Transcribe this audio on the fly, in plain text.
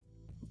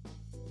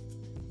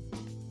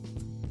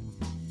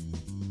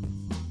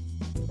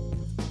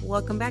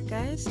welcome back,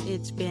 guys.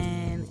 It's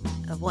been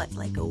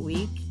like a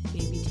week,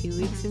 maybe 2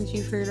 weeks since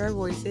you've heard our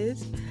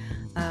voices.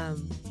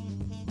 Um,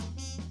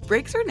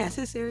 Breaks are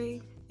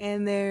necessary,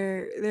 and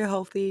they're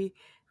healthy,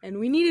 and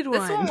we needed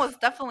This one one. was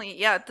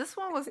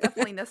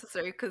definitely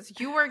necessary because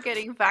you were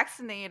getting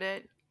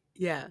vaccinated.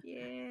 Yeah,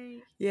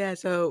 Yay. yeah.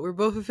 So we're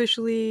both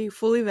officially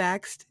fully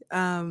vaxxed,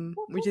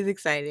 Whoop, which whoop. is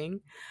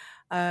exciting,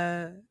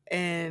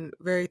 and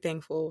very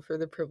thankful for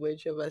the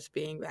privilege of us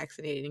being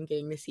vaccinated and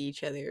getting to see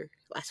each other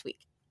last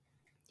week.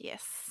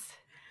 Yes.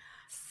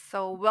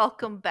 So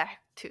welcome back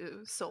to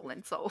Soul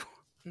and Soul,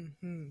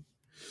 Mm-hmm.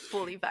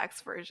 fully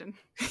vax version.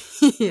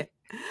 Yeah.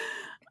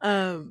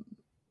 Um,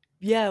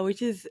 yeah,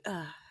 which is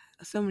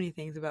so many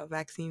things about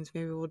vaccines.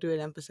 Maybe we'll do an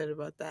episode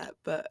about that.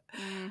 But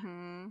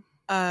Mm-hmm.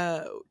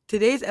 uh,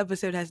 today's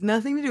episode has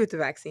nothing to do with the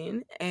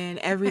vaccine and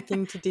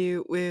everything to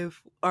do with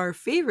our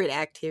favorite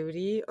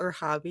activity or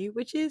hobby,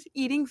 which is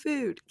eating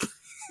food.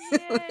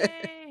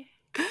 Yay.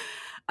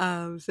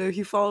 So if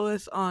you follow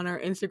us on our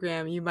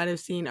Instagram, you might have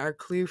seen our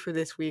clue for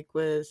this week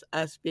was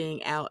us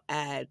being out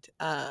at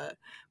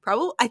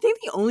probably I think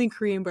the only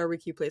Korean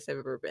barbecue place I've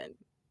ever been.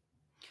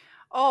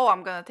 Oh,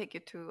 I'm gonna take you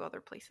to other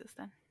places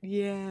then.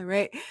 Yeah,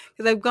 right.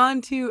 Because I've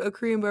gone to a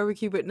Korean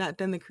barbecue, but not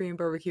done the Korean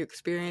barbecue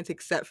experience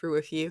except for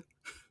with you.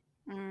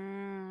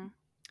 Mm.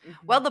 Hmm.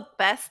 Well, the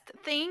best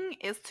thing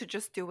is to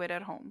just do it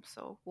at home.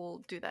 So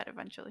we'll do that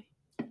eventually.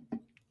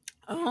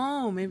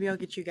 Oh, maybe I'll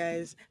get you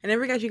guys. I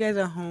never got you guys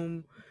a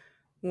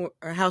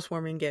or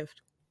housewarming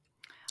gift.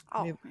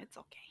 Oh, Maybe, it's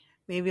okay.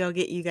 maybe I'll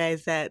get you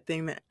guys that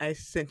thing that I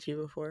sent you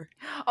before.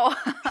 Oh,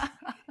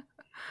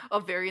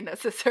 a very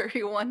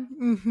necessary one.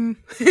 Mm-hmm.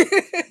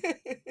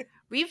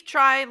 We've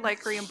tried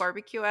like Korean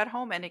barbecue at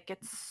home and it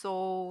gets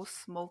so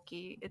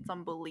smoky. It's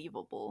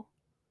unbelievable.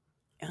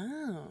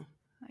 Oh.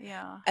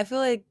 Yeah. I feel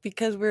like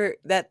because we're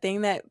that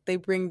thing that they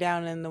bring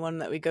down in the one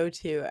that we go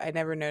to, I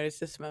never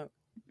noticed the smoke.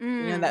 You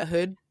know Mm. that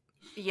hood?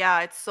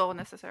 Yeah, it's so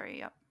necessary.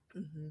 Yep.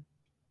 Mm-hmm.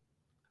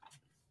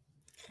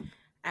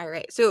 All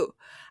right. So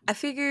I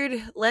figured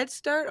let's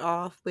start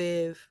off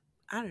with,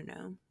 I don't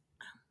know.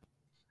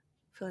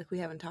 I feel like we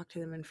haven't talked to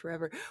them in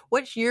forever.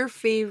 What's your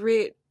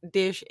favorite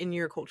dish in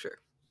your culture?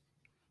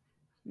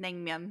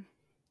 Naengmyeon,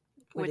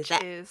 What is which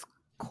that? is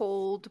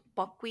cold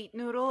buckwheat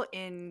noodle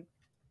in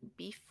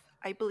beef,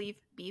 I believe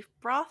beef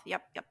broth.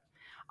 Yep, yep.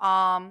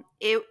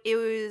 It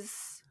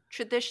was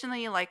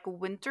traditionally like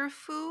winter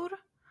food.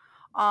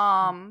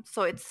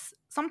 So it's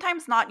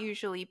sometimes not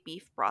usually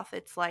beef broth.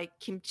 It's like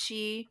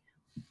kimchi,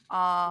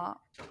 uh,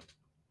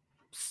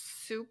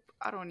 soup.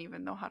 I don't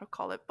even know how to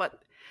call it,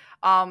 but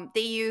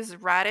they use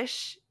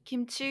radish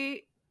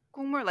kimchi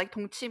국물 like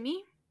동치미,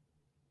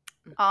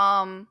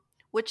 um,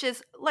 which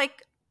is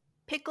like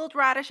pickled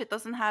radish. It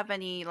doesn't have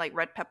any like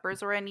red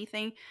peppers or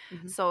anything,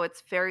 Mm-hmm. so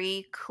it's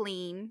very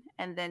clean.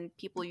 And then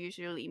people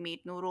usually made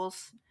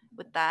noodles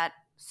with that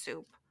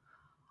soup,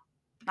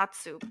 not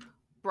soup,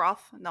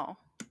 broth. No,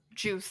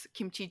 juice,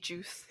 kimchi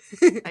juice,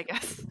 I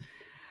guess.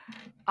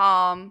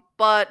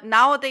 But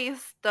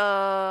nowadays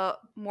the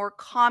more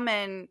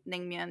common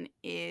naengmyeon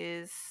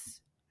is,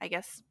 I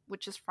guess,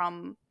 which is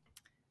from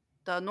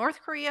the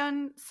North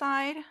Korean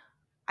side.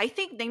 I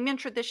think naengmyeon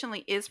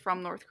traditionally is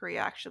from North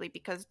Korea actually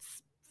because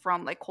it's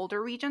from like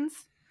colder regions.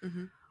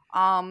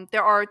 Mm-hmm.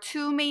 There are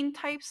two main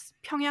types: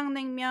 Pyongyang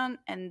naengmyeon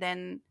and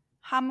then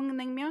Hamung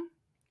naengmyeon.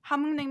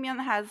 Hamung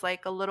naengmyeon has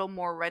like a little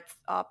more red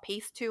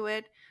paste to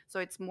it, so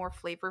it's more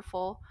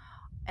flavorful.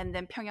 And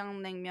then Pyongyang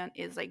naengmyeon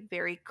is like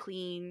very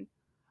clean,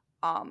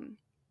 um,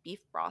 beef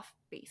broth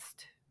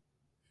based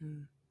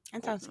Mm.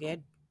 That cold sounds noodle.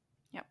 good.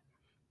 Yep.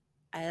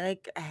 I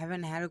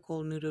haven't had a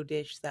cold noodle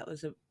dish that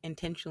was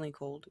intentionally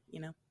cold, you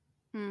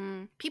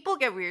know? People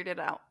get weirded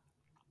out.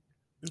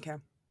 Okay.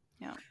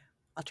 Yeah.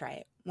 I'll try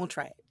it. We'll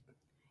try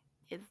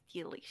It's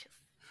delicious.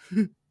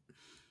 it.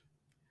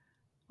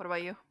 What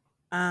about you?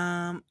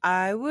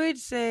 I would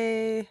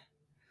say,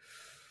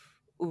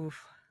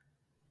 oof,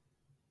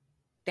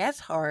 that's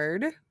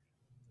hard.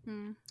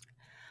 Mm.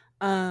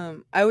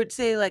 I would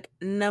say like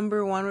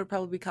number one would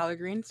probably be collard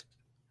greens.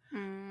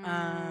 Um,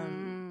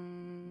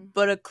 Mm.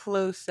 but a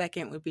close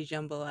second would be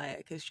jambalaya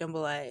because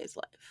jambalaya is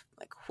life.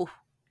 Like, whew,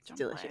 it's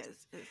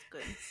delicious. Jambalaya is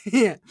good.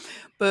 Yeah,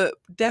 but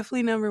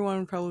definitely number one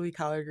would probably be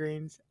collard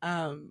greens.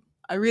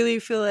 I really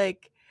feel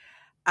like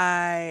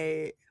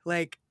I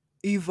like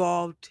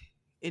evolved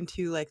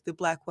into like the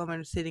black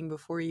woman sitting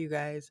before you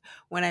guys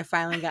when I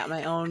finally got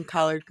my own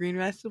collard green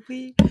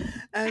recipe.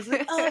 I was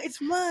like, oh,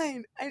 it's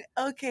mine.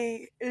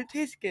 Okay, it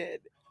tastes good.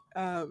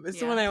 It's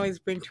the one Yeah. I always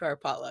bring to our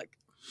potluck.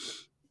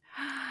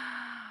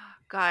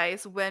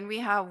 Guys, when we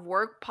have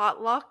work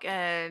potluck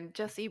and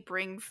Jessie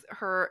brings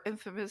her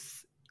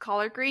infamous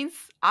collard greens,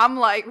 I'm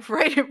like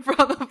right in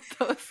front of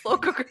the slow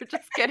cooker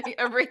just getting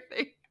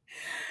everything.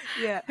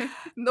 Yeah,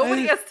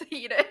 Nobody gets to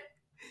eat it.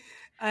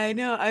 I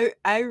know.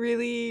 I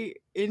really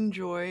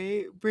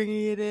enjoy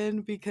bringing it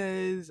in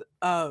because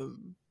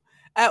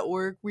at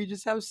work we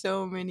just have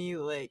so many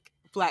like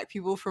black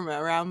people from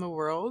around the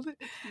world.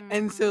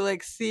 And Mm-hmm. so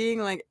like seeing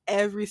like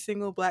every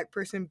single black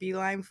person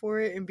beeline for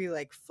it and be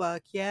like,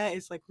 fuck yeah,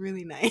 it's like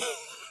really nice.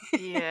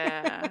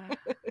 Yeah.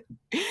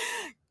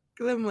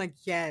 'Cause I'm like,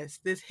 yes,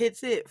 this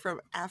hits it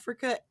from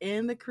Africa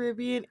and the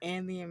Caribbean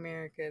and the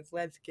Americas.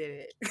 Let's get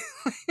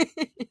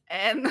it.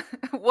 And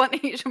one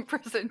Asian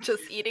person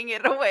just eating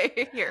it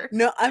away here.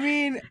 No, I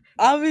mean,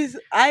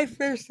 obviously, I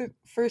first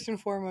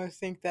and foremost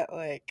think that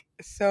like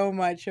so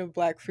much of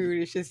black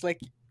food is just like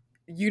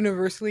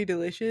universally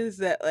delicious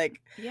that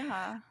like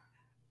Yeah.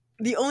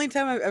 the only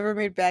time I've ever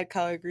made bad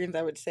collard greens,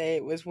 I would say,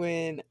 was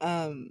when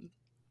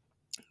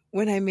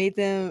I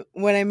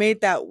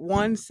made that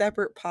one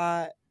separate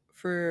pot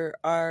for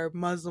our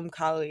Muslim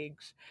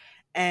colleagues,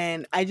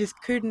 and I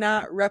just could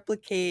not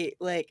replicate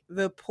like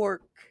the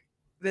pork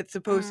that's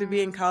supposed to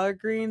be in Mm, collard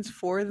greens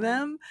for mm,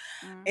 them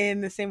mm.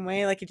 in the same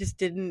way. Like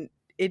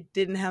it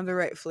didn't have the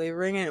right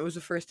flavoring, and it was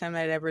the first time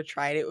I'd ever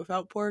tried it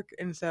without pork,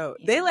 and so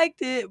they Yeah.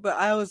 liked it, but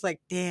I was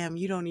like, damn,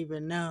 you don't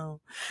even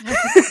know.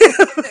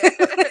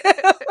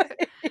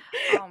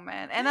 Oh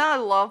man, and I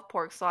love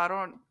pork, so I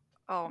don't.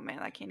 Oh man,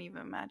 I can't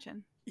even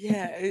imagine.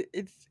 Yeah,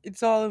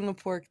 it's all in the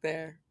pork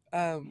there.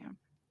 Yeah.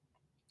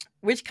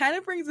 Which kind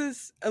of brings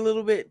us a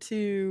little bit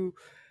to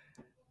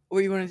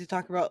what you wanted to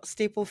talk about,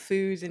 staple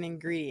foods and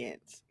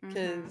ingredients,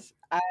 Mhm. because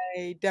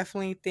I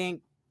definitely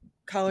think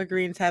collard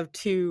greens have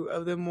two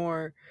of the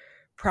more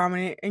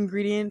prominent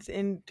ingredients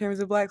in terms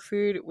of black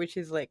food, which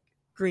is like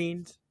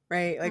greens,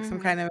 right? Like some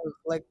Mhm. kind of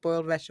like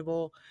boiled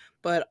vegetable,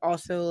 but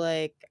also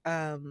like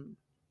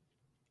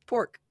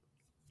pork,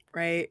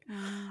 right?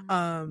 Mm.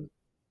 Um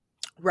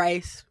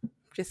rice,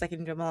 just like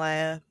in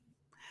jambalaya.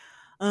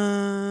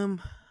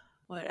 Um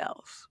what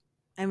else?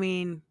 I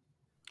mean,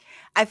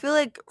 I feel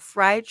like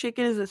fried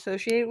chicken is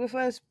associated with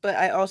us, but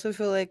I also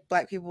feel like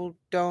black people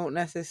don't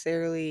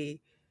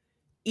necessarily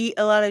eat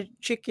a lot of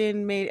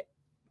chicken made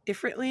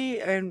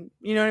differently, and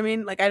you know what I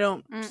mean? Like I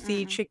don't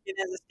see Mm-mm. chicken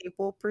as a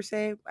staple per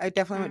se. I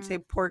definitely would say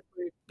Mm. pork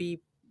would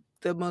be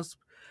the most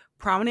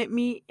prominent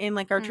meat in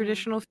like our Mm.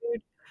 traditional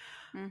food.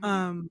 Mhm.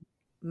 Um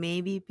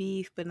maybe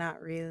beef, but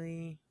not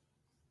really,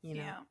 you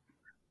know. Yeah.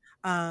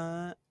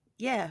 Uh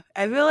yeah,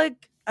 I feel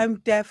like I'm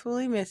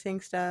definitely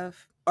missing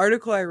stuff.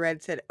 Article I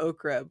read said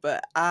okra,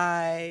 but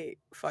I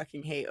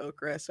fucking hate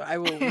okra, so I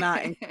will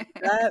not include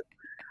that.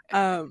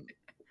 Um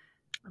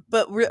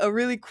but a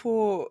really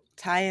cool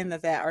tie-in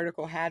that that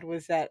article had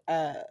was that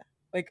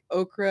like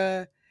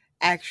okra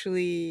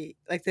actually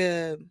like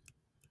the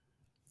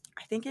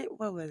I think it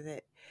what was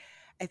it?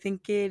 I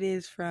think it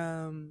is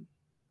from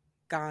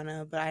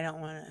Ghana, but I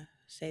don't want to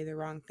say the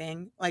wrong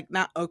thing. Like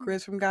not okra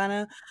is from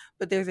Ghana,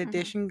 but there's a Mhm.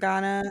 dish in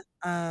Ghana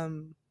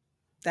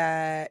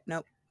that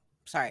nope,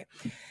 sorry.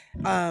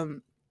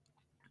 Um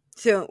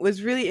so it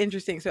was really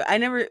interesting. So I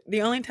never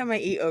the only time I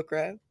eat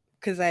okra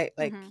cuz I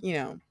like, Mhm. you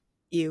know,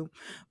 you,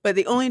 but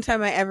the only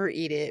time I ever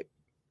eat it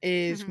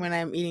is Mhm. when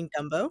I'm eating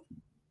gumbo.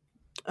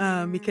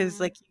 Because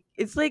Mm. like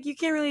it's like you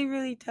can't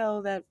really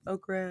tell that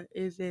okra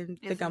is in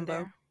the Is in gumbo,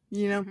 there.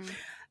 you know? Mhm.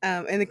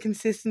 And the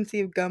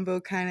consistency of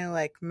gumbo kind of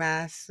like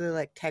masks the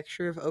like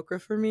texture of okra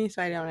for me,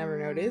 so I don't ever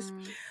notice.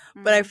 Mm.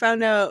 But I Mm.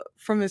 found out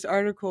from this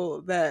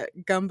article that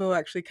gumbo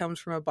actually comes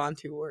from a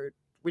Bantu word,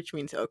 which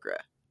means okra.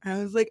 I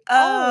was like,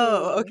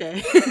 oh, Oh.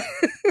 okay.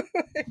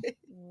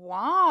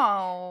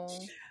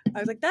 Wow. I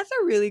was like, that's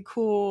a really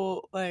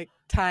cool like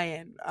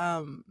tie-in.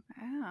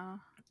 Yeah.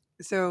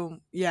 So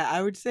yeah,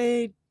 I would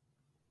say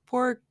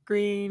pork,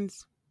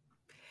 greens,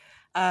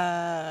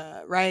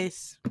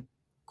 rice,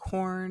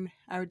 corn,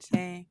 I would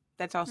say.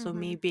 That's also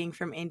me Mhm. being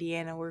from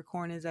Indiana where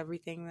corn is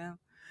everything though.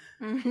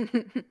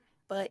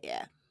 But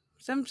yeah,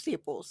 some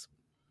staples.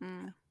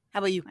 Mm. How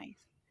about you? Nice.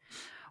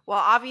 Well,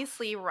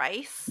 obviously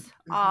rice.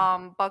 Hmm.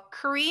 But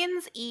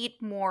Koreans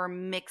eat more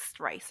mixed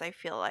rice, I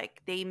feel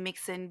like. They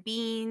mix in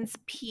beans,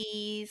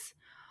 peas,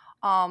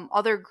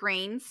 other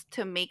grains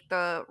to make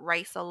the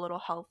rice a little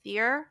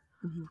healthier.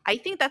 Hmm. I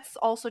think that's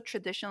also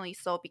traditionally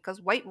so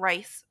because white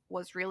rice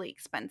was really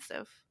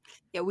expensive.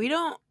 Yeah, we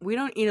don't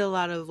eat a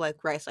lot of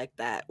like rice like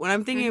that. When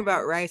I'm thinking Mm-hmm.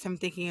 about rice, I'm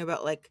thinking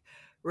about like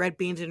red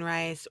beans and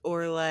rice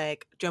or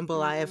like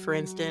jambalaya, for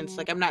instance. Mm,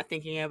 Like I'm not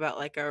thinking about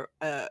like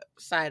a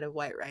side of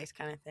white rice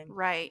kind of thing.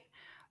 right.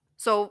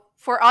 So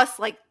for us,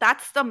 like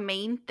that's the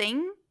main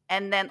thing.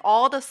 And then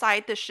all the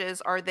side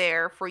dishes are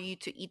there for you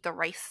to eat the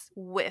rice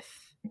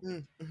with.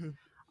 Mm-hmm.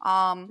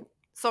 Um,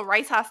 so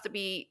rice has to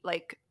be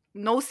like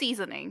no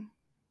seasoning,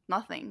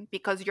 nothing,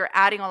 because you're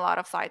adding a lot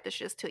of side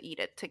dishes to eat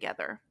it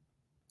together.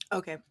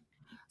 Okay.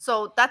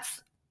 So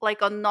that's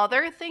like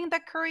another thing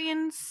that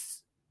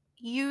Koreans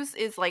use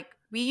is like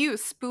we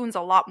use spoons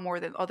a lot more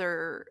than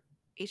other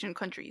Asian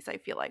countries, I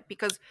feel like,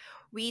 because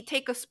we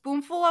take a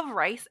spoonful of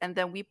rice and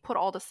then we put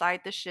all the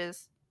side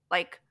dishes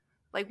like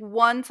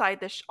one side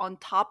dish on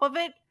top of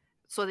it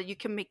so that you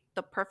can make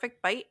the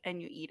perfect bite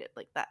and you eat it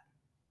like that.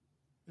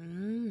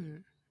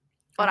 Mm.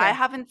 But I Okay.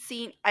 haven't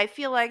seen I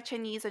feel like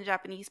Chinese and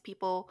Japanese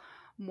people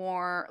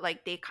more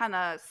like they kind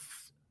of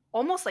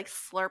almost like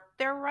slurp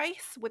their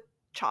rice with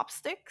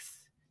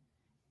chopsticks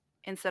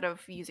instead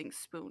of using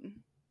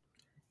spoon.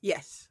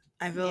 Yes.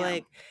 I feel Yeah,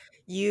 like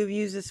you've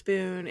used a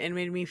spoon and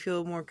made me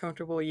feel more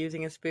comfortable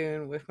using a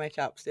spoon with my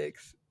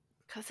chopsticks.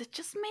 because it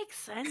just makes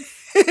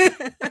sense.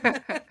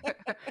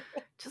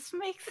 Just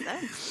makes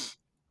sense.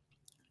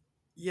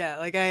 Yeah,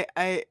 like I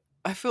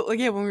felt like,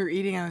 yeah, when we were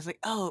eating, I was like,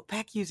 oh,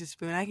 Beck used a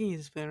spoon. I can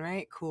use a spoon,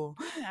 right? Cool.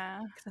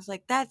 Yeah. Because I was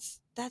like, that's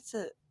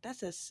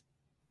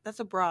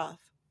a broth.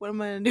 What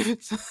am I gonna do?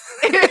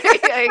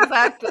 Yeah,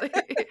 exactly.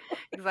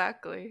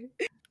 Exactly.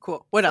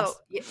 Cool. What So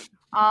else? yeah.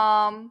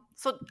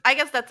 So I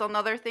guess that's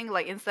another thing.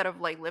 Like instead of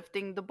like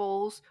lifting the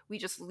bowls, we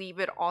just leave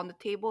it on the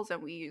tables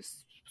and we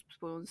use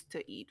spoons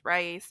to eat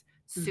rice,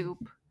 Mhm.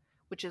 soup,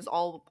 which is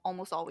all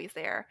almost always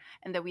there.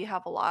 And then we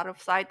have a lot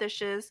of side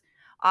dishes.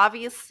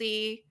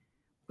 Obviously,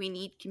 we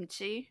need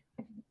kimchi.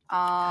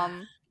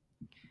 Um,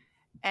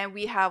 and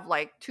we have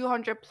like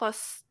 200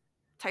 plus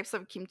types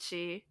of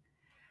kimchi.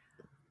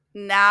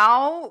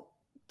 Now,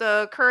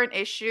 the current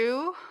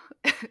issue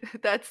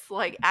that's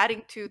like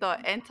adding to the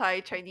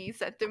anti-Chinese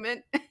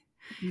sentiment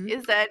Mhm.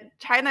 is that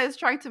China is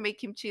trying to make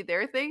kimchi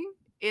their thing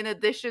in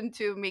addition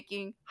to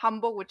making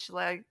hanbok, which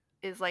like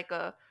is like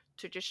a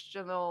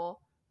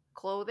traditional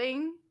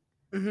clothing,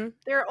 Mhm.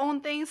 their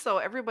own thing. So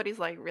everybody's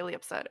like really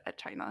upset at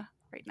China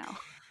right now.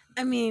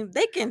 I mean,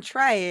 they can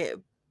try it,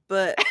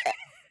 but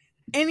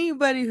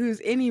anybody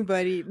who's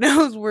anybody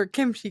knows where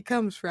kimchi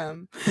comes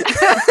from.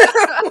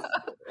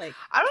 Like,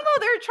 I don't know,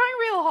 they're trying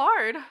real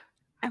hard.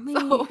 I So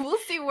mean, we'll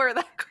see where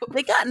that they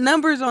goes. got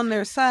numbers on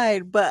their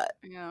side, but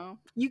You know,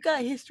 you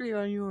got history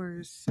on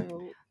yours.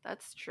 So,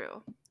 that's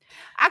true.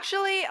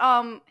 Actually,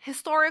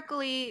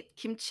 historically,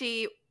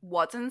 kimchi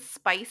wasn't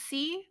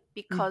spicy mm,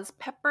 because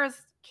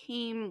peppers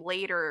came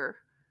later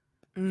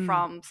mm,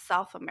 from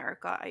South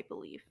America, I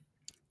believe.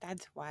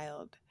 that's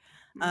wild.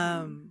 Hmm.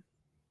 Um,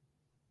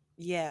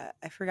 yeah,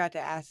 I forgot to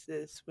ask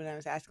this when I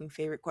was asking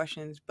favorite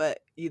questions, but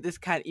you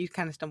kind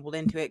of stumbled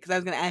into it because I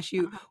was going to ask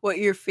you Uh-huh. what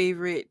your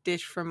favorite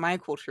dish from my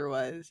culture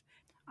was,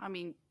 I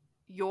mean,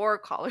 your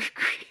collard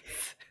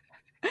greens.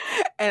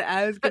 and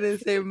I was going to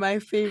say my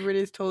favorite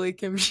is totally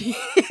kimchi.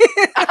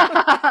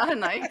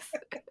 Nice,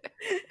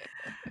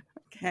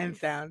 Hands nice.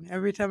 down.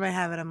 Every time I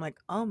have it, I'm like,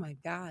 oh my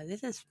god,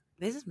 this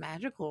is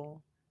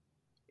magical.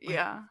 Like,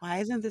 Yeah. why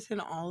isn't this in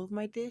all of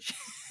my dish?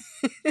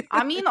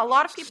 I mean, a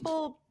lot of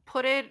people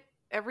put it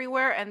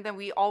everywhere, and then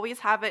we always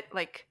have it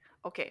like,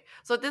 okay,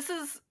 so this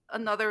is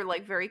another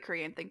like very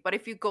Korean thing. But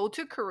if you go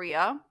to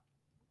Korea,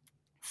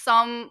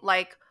 some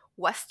like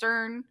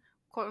Western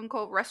quote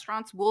unquote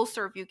restaurants will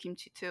serve you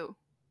kimchi too.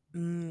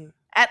 Mm.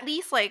 At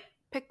least like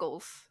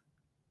pickles,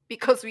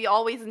 because we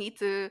always need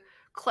to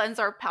cleanse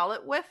our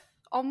palate with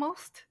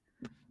almost.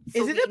 So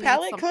Is it we a need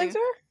palate something cleanser?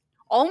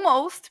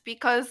 almost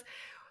because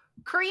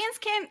Koreans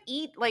can't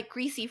eat like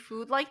greasy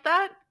food like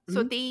that.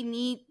 So Mhm. they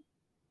need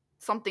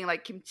something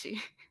like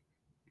kimchi.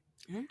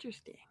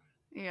 Interesting.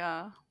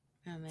 Yeah.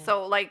 Oh man.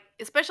 So like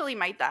especially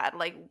my dad,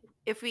 like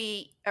if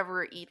we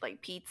ever eat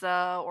like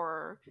pizza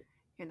or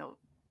you know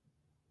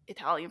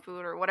Italian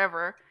food or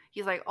whatever,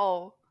 he's like,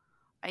 "Oh,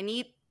 I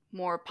need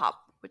more pop,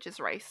 which is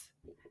rice."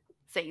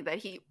 Saying that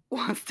he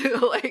wants to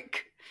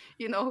like,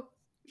 you know,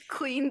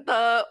 clean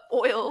the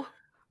oil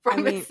I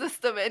from its mean,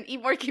 system and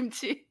eat more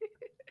kimchi.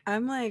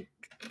 I'm like,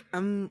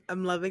 I'm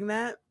loving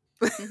that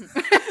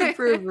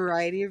for a It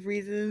variety of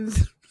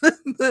reasons.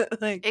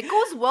 But like,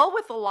 goes well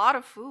with a lot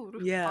of food,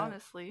 yeah,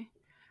 honestly.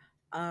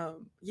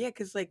 yeah,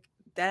 because like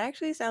that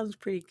actually sounds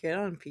pretty good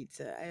on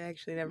pizza. I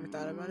actually never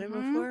thought about it Hmm.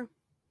 before.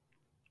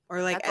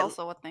 Or like, That's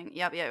also a thing.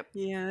 Yep, yep.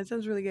 yeah, that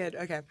sounds really good.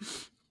 Okay.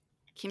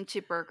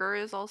 Kimchi burger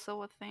is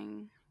also a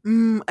thing.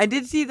 I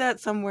did see that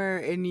somewhere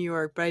in New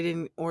York, but I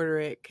didn't order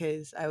it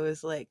because I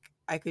was like,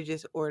 I could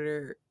just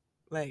order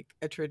like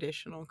a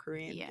traditional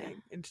Korean Yeah,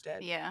 thing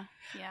instead. yeah,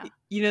 yeah.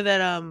 You know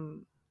that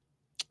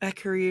a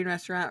Korean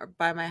restaurant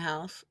by my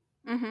house.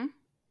 Mm-hmm.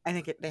 I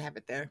think they have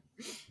it there.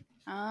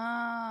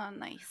 Ah,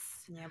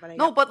 nice. Yeah, but I No,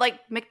 got but like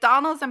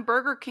McDonald's and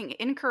Burger King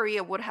in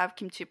Korea would have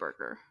kimchi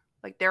burger,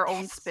 like their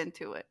own yes. spin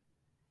to it.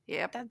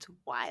 Yep, That's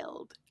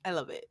wild. I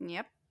love it.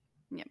 yep,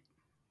 yep.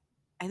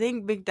 I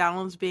think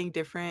McDonald's being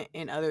different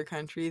in other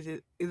countries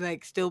it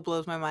like still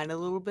blows my mind a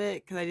little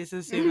bit because I just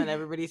assume that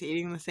everybody's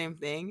eating the same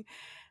thing.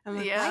 I'm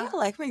like, why do Yeah. you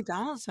like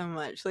McDonald's so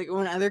much? Like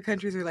when other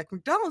countries are like,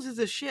 McDonald's is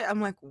a shit.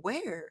 I'm like,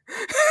 where?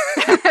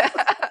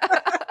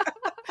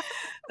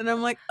 And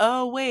I'm like,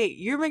 oh wait,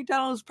 your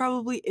McDonald's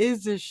probably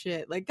is a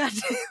shit. Like, God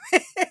damn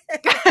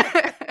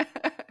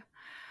it.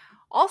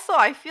 Also,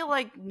 I feel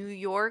like New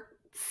York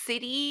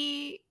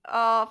City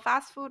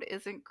fast food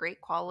isn't great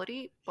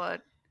quality,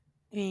 but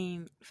I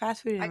mean,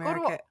 fast food in I go to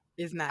America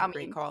is I not great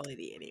mean,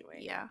 quality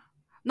anyway. yeah.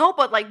 No,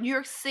 but like New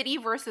York City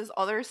versus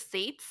other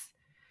states,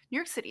 New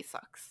York City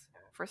sucks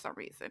for some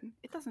reason.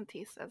 It doesn't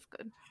taste as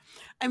good.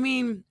 I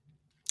mean,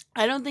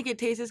 I don't think it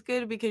tastes as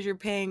good because you're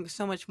paying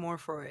so much more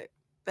for it.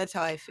 That's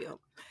how I feel.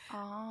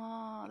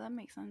 Oh, that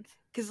makes sense.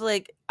 Cause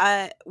like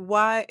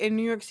why in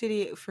New York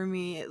City for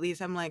me at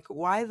least I'm like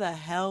why the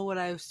hell would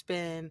I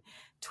spend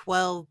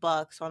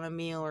 $12 on a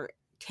meal or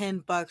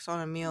 $10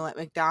 on a meal at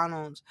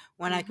McDonald's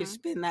when I could Mhm.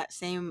 spend that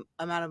same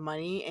amount of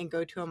money and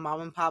go to a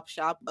mom and pop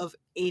shop of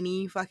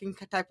any fucking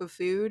type of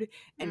food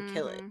and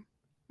kill it, Mhm.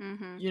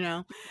 Mhm. you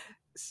know?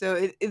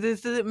 So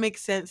this doesn't make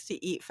sense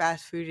to eat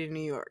fast food in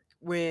New York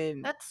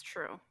when That's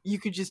true. you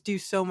could just do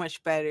so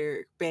much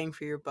better bang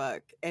for your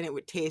buck and it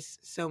would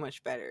taste so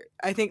much better.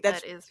 I think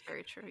That that's is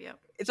very true. Yep.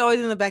 it's always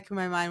in the back of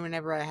my mind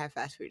whenever I have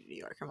fast food in New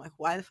York. I'm like,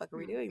 why the fuck are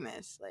we Mm. doing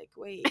this? Like,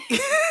 wait.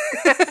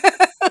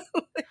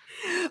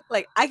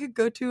 Like, I could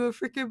go to a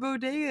freaking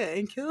bodega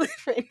and kill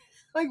it right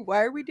now. Like,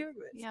 why are we doing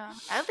this? Yeah.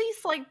 At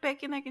least like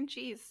bacon, egg, and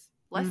cheese.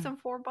 Less Mm, than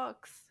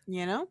 $4.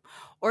 you know?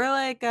 Or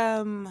like,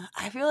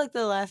 I feel like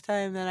the last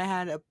time that I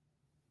had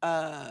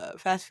a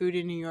fast food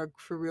in New York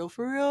for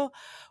real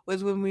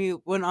was when we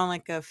went on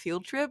like a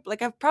field trip.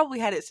 Like I've probably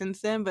had it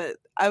since then, but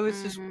I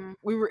was just Mhm.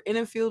 we were in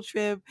a field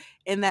trip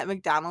in that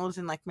McDonald's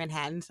in like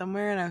Manhattan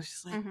somewhere and I was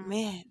just like, Mhm.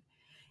 man,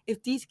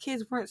 if these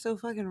kids weren't so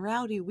fucking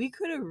rowdy, we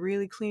could have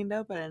really cleaned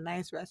up at a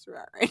nice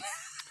restaurant, right?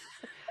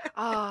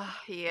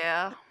 Ah,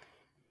 yeah.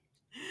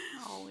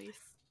 Always.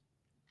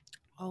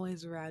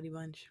 Always a rowdy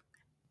bunch.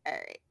 All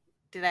right.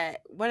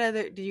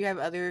 Did you have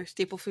other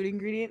staple food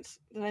ingredients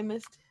that I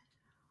missed?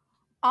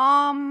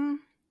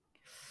 Um,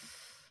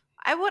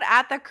 I would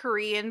add that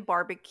Korean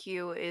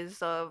barbecue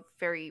is a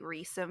very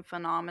recent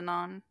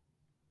phenomenon.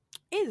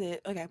 Is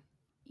it? Okay.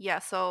 Yeah,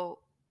 so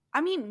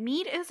I mean,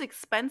 meat is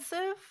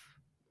expensive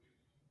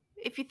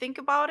if you think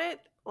about it,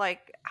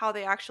 like how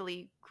they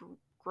actually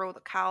grow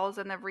the cows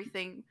and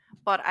everything.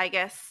 But I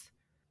guess,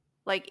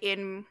 like,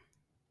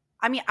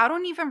 I mean, I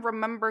don't even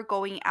remember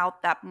going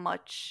out that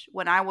much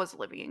when I was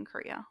living in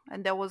Korea.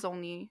 And that was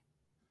only,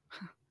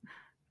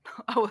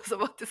 I was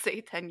about to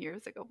say 10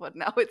 years ago, but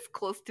now it's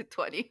close to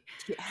 20.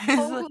 Yeah.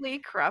 It's like, Holy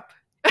crap.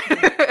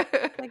 yeah.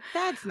 Like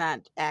that's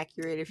not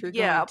accurate if you're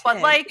going Yeah, but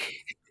 10. like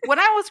when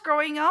I was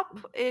growing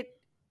up,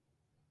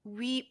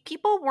 we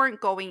people weren't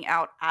going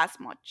out as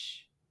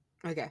much.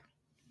 Okay.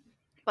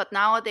 But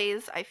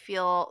nowadays I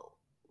feel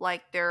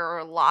like there are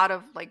a lot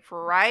of like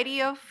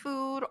variety of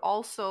food.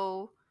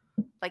 Also,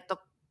 like the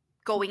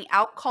going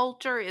out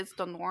culture is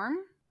the norm.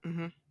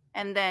 Mm-hmm.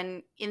 And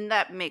then in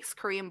that mix,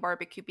 Korean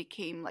barbecue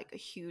became like a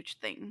huge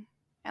thing.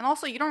 And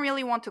also, you don't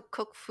really want to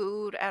cook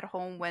food at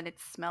home when it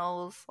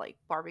smells like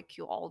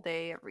barbecue all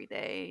day, every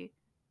day,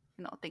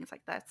 things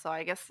like that. So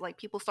I guess like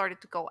people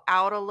started to go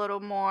out a little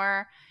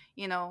more,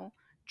 you know,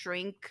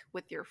 drink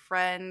with your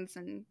friends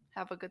and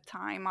have a good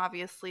time,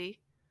 obviously.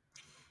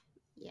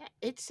 Yeah,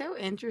 it's so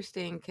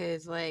interesting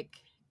because like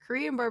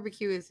Korean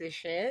barbecue is the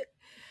shit,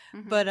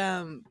 Hmm. but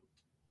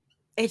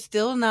it's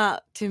still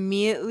not to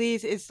me at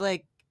least. It's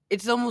like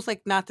it's almost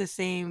like not the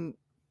same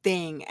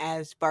thing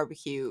as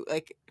barbecue,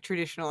 like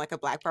traditional, like a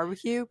black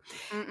barbecue.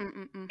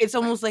 Mm-mm-mm-mm. It's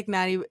almost like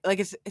not even like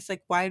it's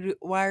like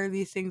why are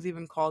these things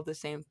even called the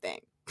same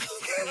thing?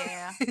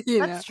 Yeah,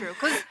 You know? that's true.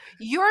 Because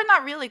you're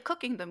not really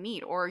cooking the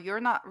meat or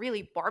you're not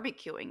really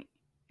barbecuing.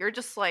 You're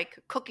just like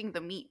cooking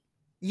the meat.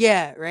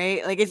 Yeah,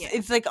 right. Like Yeah.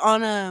 it's like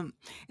on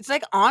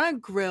a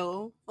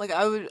grill. Like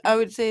I would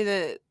Hmm. say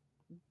that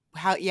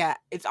how yeah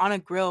it's on a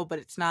grill, but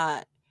it's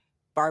not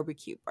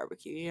barbecue,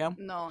 you know.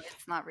 No,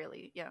 it's not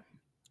really. Yeah.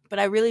 But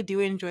I really do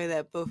enjoy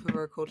that both of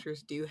our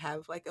cultures do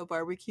have like a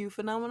barbecue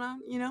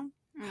phenomenon, you know.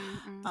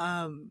 Mm-hmm.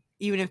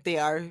 Even if they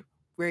are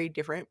very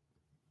different.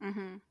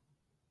 Mm-hmm.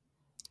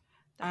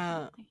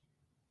 uh Definitely.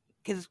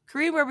 because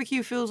Korean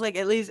barbecue feels like,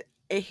 at least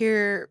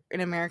here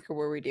in America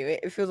where we do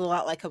it, it feels a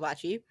lot like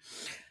hibachi.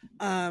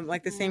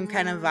 Like the same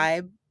kind of Mm,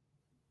 vibe,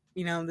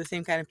 you know, the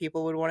same kind of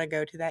people would want to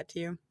go to that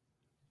too.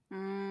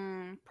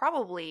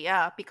 probably,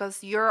 yeah,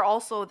 because you're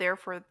also there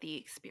for the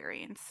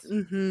experience.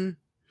 Hmm.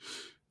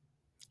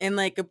 And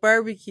like a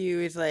barbecue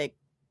is like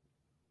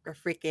a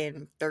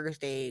freaking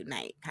Thursday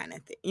night kind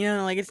of thing. You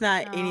know, like it's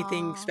not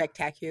anything Oh,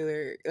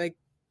 spectacular. Like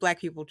black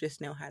people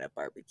just know how to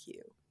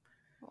barbecue.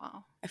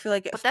 wow. I feel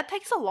like But that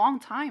takes a long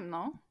time,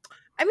 no?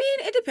 I mean,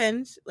 it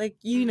depends. Like,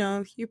 you Mm.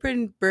 know, you're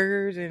putting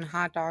burgers and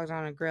hot dogs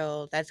on a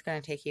grill, that's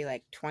going to take you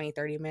like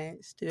 20-30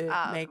 minutes to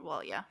make.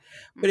 Well, yeah.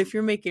 But Hmm. if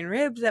you're making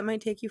ribs, that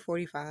might take you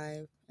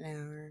 45 an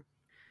hour.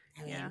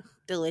 I Yeah. mean,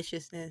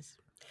 deliciousness.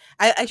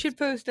 I should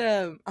post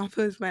I'll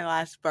post my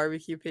last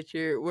barbecue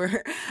picture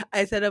where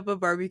I set up a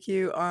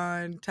barbecue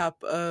on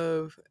top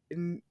of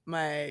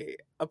my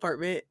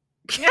apartment.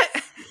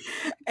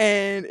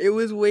 And it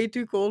was way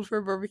too cold for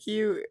a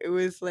barbecue. It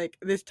was like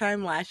this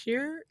time last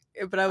year,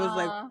 but I was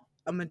like, uh,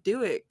 I'm gonna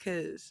do it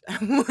because I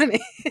want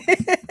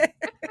it.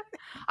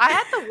 I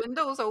had the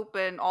windows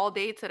open all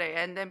day today,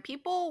 and then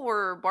people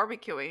were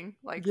barbecuing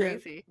like Yeah,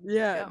 crazy.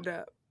 yeah, Yeah.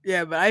 no,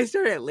 yeah. But I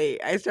started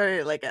late. I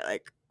started like at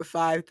like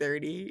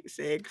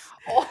 5:36,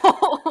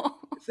 Oh,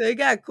 so it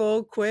got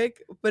cold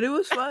quick. But it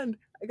was fun.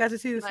 I got to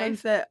see the nice.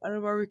 sunset on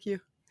a barbecue.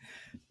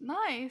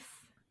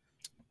 Nice.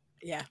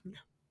 Yeah.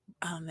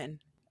 Man.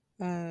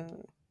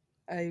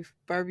 I've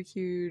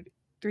barbecued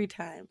 3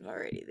 times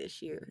already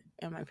this year,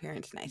 and my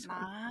parents' nice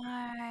home.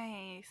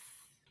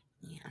 Nice.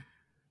 Yeah.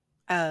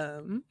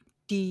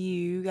 Do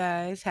you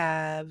guys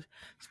have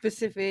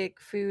specific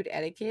food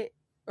etiquette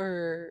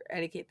or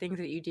etiquette things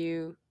that you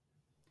do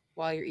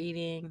while you're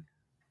eating,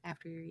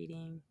 after you're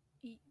eating?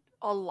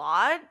 A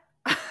lot.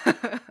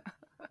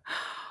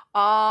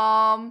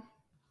 um.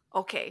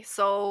 Okay,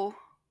 so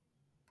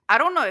I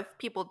don't know if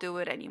people do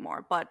it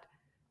anymore, but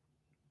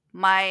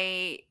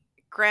my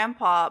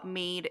grandpa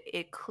made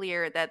it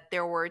clear that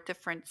there were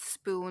different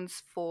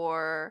spoons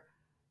for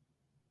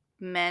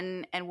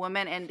men and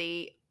women, and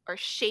they are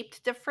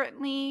shaped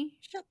differently.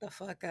 Shut the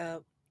fuck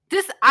up.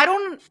 This I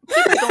don't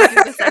People don't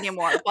do this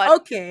anymore, but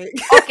Okay.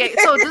 okay,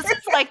 so this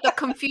is like the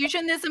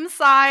Confucianism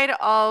side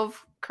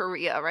of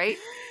Korea, right?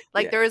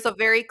 Like Yeah. there is a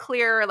very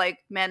clear like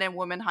men and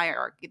women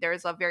hierarchy. There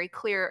is a very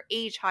clear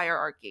age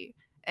hierarchy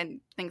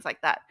and things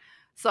like that.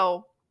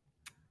 So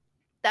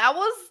that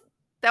was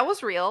that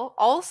was real.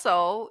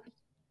 Also,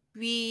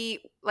 we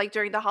like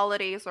during the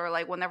holidays or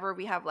like whenever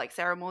we have like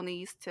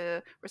ceremonies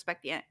to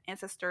respect the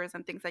ancestors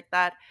and things like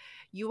that,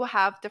 you will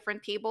have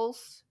different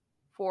tables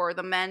for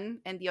the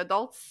men and the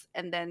adults,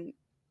 and then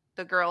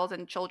the girls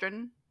and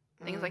children,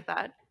 things Mm, like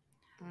that.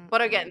 mm,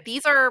 But again, mm.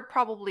 these are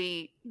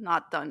probably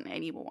not done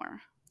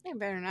anymore. It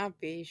better not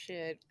be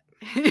shit.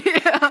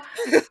 Yeah.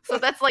 So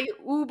that's like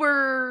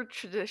uber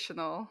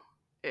traditional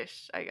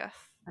ish, I guess.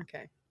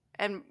 Okay.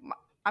 And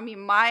I mean,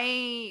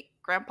 my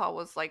grandpa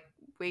was like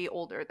way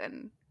older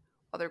than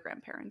other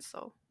grandparents,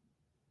 so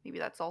maybe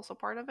that's also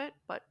part of it.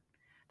 But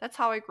that's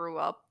how I grew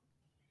up.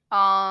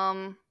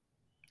 Um,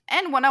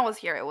 and when I was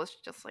here, it was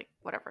just like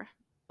whatever.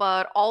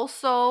 But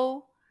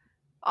also,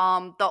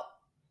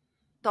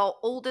 the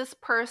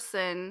oldest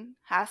person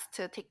has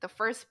to take the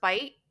first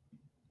bite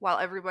while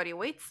everybody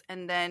waits,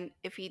 and then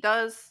if he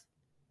does,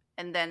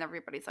 and then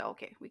everybody's like,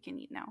 okay, we can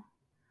eat now.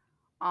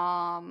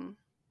 Um,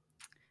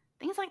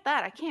 Things like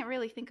that. I can't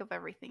really think of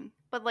everything,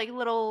 but like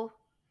little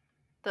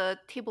the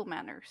table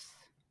manners.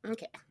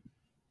 Okay.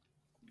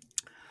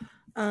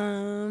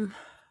 Um.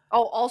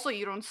 Oh, also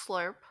you don't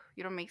slurp.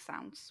 You don't make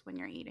sounds when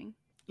you're eating.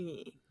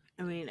 Yeah.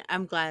 I mean,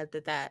 I'm glad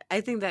that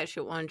I think that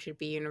shit one should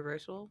be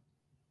universal.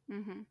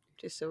 Hmm.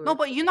 Just so No, we're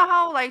but you know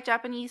how like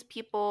Japanese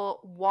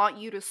people want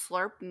you to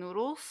slurp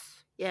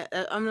noodles? yeah.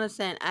 I'm not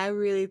saying I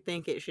really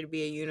think it should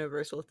be a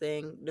universal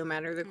thing, no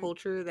matter the Mm.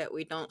 culture, that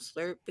we don't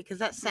slurp because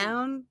that Mm.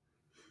 sound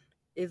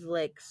is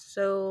like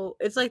so.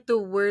 It's like the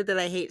word that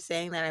I hate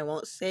saying that I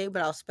won't say,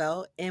 but I'll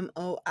spell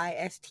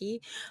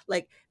MOIST.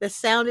 Like the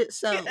sound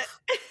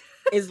itself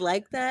is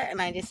like that,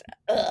 and I just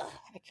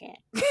I can't.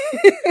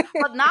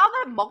 But now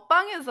that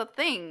mukbang is a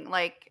thing,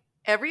 like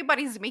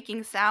everybody's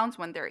making sounds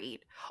when they're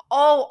eat.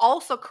 Oh,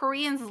 also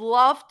Koreans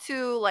love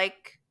to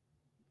like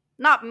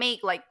not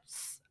make like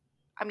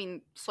I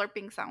mean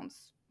slurping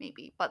sounds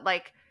maybe, but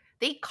like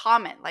they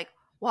comment like,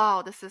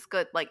 "Wow, this is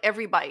good." Like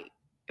every bite.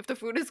 If the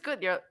food is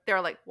good,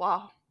 they're like,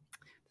 "Wow,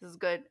 this is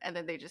good," and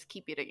then they just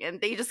keep eating,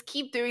 and they just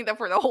keep doing that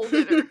for the whole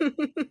dinner,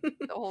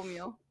 the whole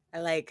meal. I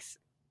like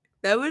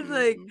that was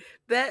like Hmm.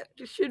 that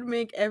should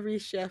make every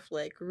chef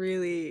like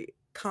really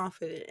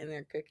confident in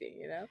their cooking,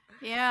 you know?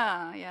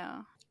 Yeah,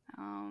 yeah.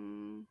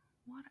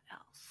 What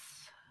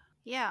else?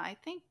 Yeah, I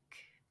think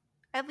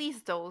at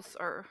least those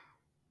are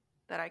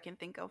that I can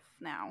think of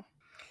now.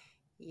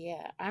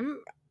 Yeah,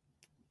 I'm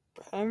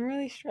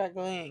really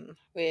struggling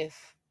with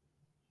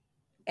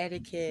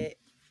etiquette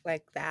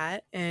like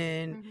that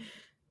and Hmm.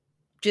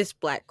 just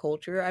black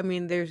culture. I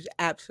mean, there's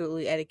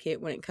absolutely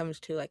etiquette when it comes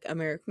to like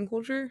American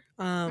culture.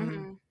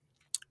 Hmm.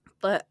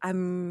 But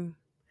I'm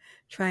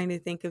trying to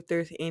think if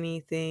there's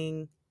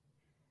anything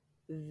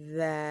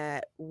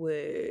that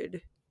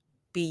would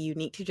be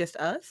unique to just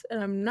us,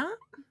 and I'm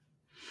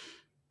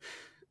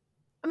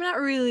not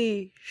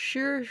really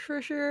sure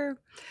for sure.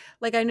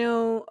 Like I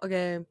know,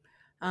 okay,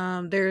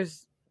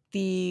 there's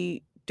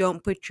the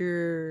don't put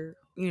your,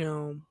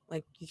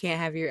 like you can't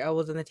have your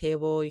elbows on the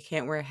table, you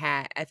can't wear a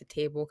hat at the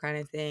table kind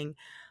of thing.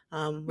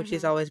 Which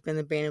has Hmm. always been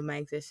the bane of my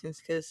existence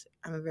because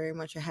I'm a very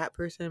much a hat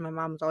person. My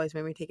mom's always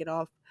made me take it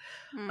off.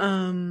 Mm.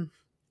 Um,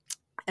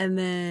 and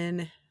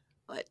then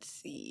let's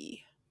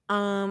see.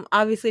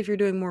 Obviously, if you're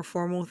doing more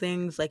formal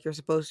things, like you're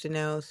supposed to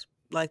know,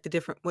 like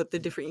what the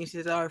different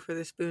uses are for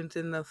the spoons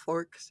and the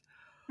forks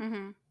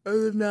Mhm. or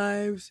the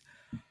knives.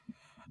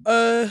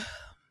 Uh,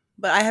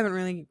 but I haven't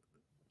really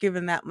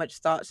given that much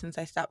thought since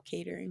I stopped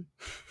catering,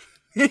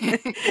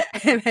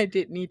 and I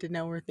didn't need to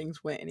know where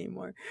things went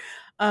anymore.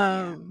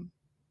 Yeah.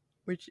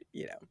 Which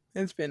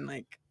it's been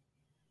like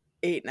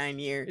 8 9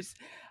 years.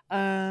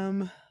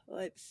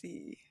 Let's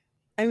see.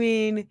 I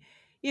mean,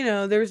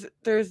 there's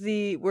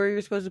the where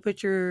you're supposed to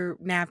put your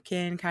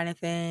napkin kind of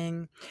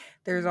thing.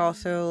 There's Mm.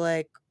 also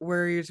like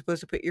where you're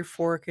supposed to put your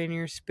fork and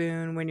your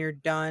spoon when you're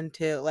done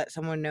to let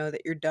someone know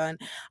that you're done.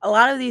 A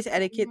lot of these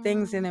etiquette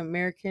things in Mm.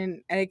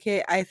 American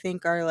etiquette, I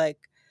think, are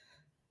like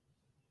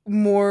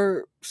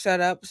more set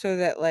up so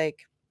that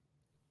like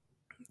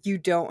you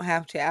don't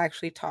have to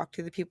actually talk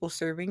to the people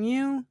serving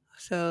you.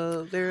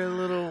 So they're a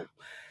little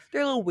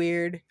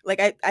weird. Like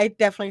I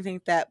definitely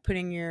think that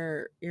putting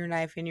your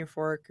knife and your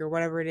fork or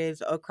whatever it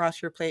is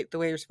across your plate the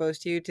way you're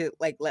supposed to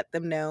like let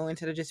them know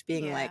instead of just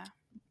being like Yeah.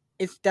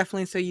 it's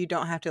definitely so you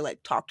don't have to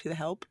like talk to the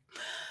help.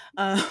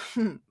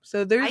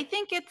 So there's I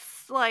think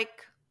it's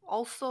like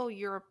also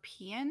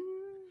European.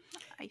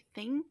 I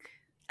think.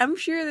 I'm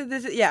sure that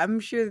this is, yeah, I'm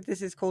sure that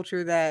this is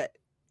culture that,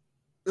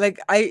 like,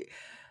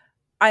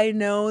 I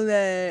know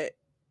that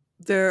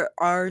there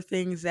are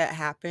things that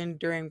happen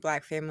during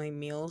Black family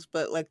meals,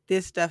 but like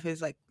this stuff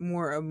is like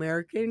more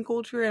American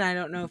culture, and I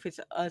don't know if it's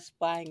us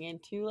buying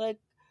into like,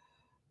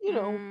 you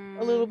know,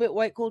 a little Mm, bit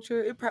white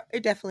culture.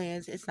 It definitely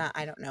is. It's not.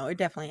 I don't know. It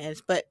definitely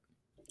is, but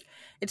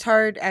it's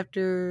hard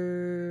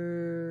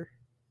after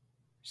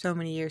so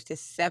many years to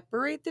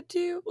separate the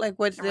two. Like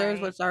what's theirs,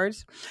 right. what's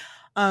ours.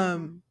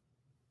 Mm-hmm. Um,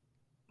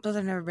 plus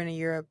I've never been to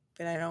Europe,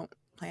 and I don't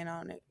plan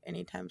on it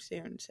anytime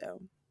soon,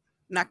 so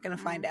not gonna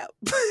find Mm. out.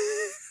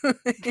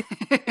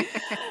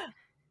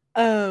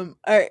 All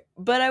right,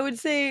 but I would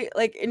say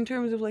like in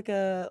terms of like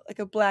a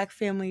black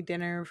family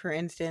dinner, for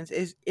instance,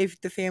 is if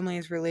the family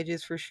is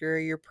religious, for sure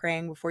you're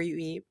praying before you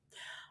eat.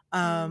 Mm.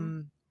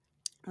 Um,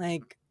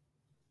 like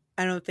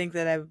I don't think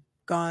that I've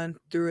gone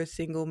through a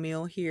single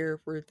meal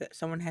here where that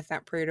someone has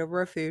not prayed over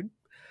our food,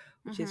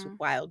 which is Mm-hmm.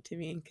 wild to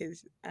me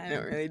because I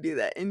don't really do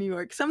that in New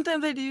York.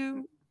 Sometimes I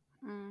do,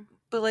 Mm.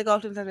 but like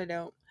oftentimes I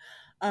don't.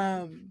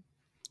 Um,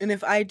 and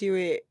if I do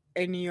it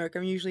in New York,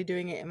 I'm usually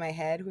doing it in my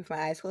head with my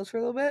eyes closed for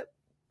a little bit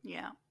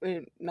Yeah.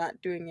 and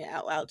not doing it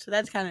out loud. So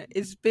that's kind of,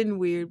 it's been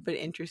weird but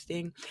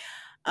interesting.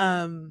 Mm.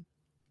 Um,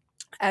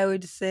 I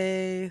would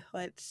say,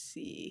 let's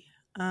see.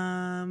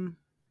 Um,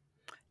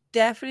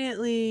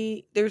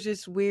 Definitely there's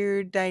this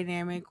weird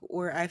dynamic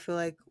where I feel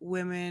like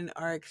women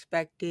are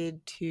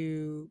expected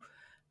to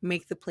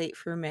make the plate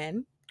for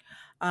men.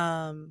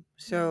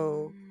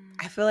 So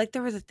I Mm. feel like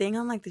there was a thing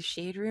on like the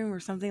Shade Room or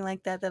something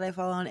like that that I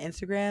follow on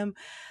Instagram,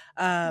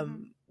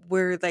 Mm-hmm.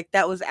 where like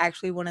that was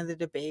actually one of the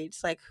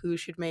debates, like who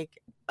should make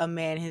a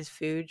man his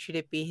food? Should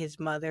it be his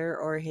mother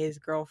or his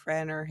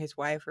girlfriend or his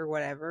wife or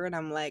whatever? And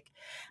I'm like,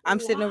 I'm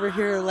sitting over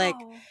here like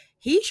Wow.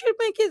 he should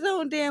make his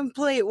own damn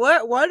plate.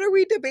 What are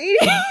we debating?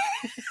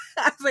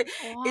 I was like,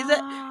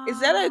 is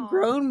that a Wow.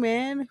 grown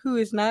man who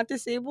is not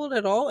disabled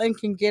at all and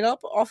can get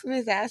up off of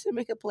his ass and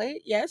make a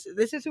plate? Yes,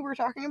 this is who we're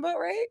talking about,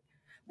 right?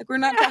 Like we're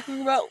not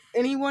talking about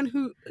anyone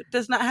who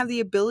does not have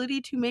the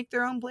ability to make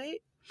their own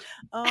plate.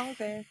 Oh,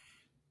 okay.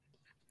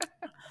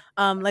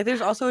 Like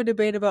there's also a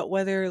debate about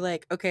whether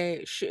like,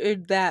 okay,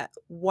 should that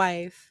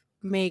wife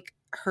make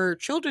her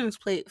children's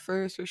plate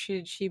first or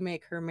should she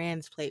make her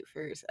man's plate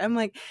first? I'm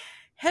like,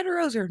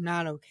 heteros are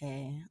not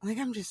okay. Like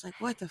I'm just like,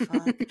 what the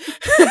fuck?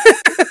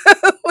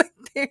 Like,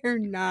 they're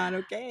not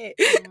okay.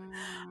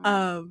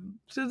 Mm.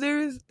 So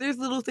there's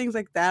little things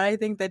like that I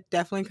think that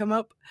definitely come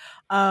up.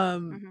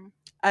 Um Mm-hmm.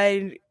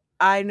 I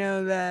I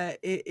know that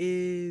it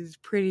is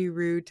pretty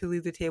rude to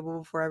leave the table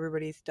before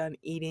everybody's done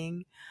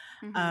eating.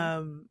 Mm-hmm.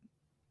 Um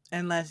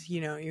Unless,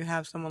 you know, you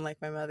have someone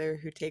like my mother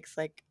who takes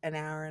like an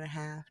hour and a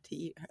half to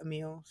eat a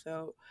meal.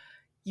 So,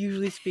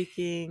 usually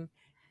speaking,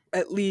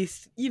 at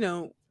least, you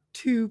know,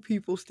 two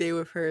people stay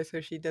with her so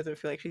she doesn't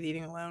feel like she's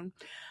eating alone.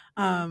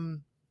 Mm.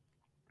 Um,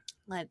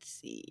 let's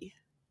see.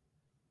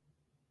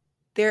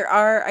 There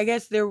are, I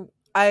guess there,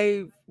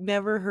 I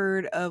never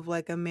heard of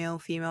like a male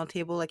female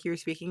table like you were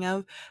speaking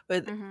of,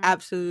 but Mm-hmm.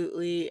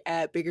 absolutely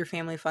at bigger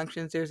family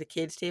functions, there's a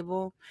kids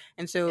table.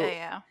 And so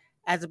Yeah.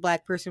 as a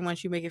black person,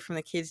 once you make it from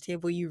the kids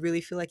table, you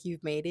really feel like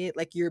you've made it.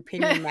 Like your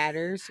opinion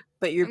matters,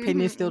 but your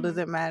opinion Mm-hmm. still Mm-hmm.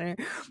 doesn't matter.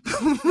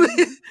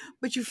 Mm-hmm.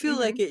 But you feel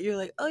Mm-hmm. like it. You're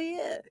like, oh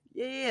yeah,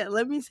 yeah, yeah.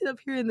 Let me sit up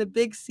here in the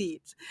big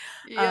seats.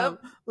 Yep.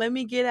 Let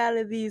me get out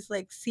of these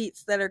like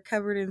seats that are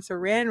covered in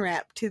saran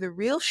wrap to the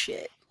real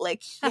shit.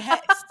 Like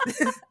yes,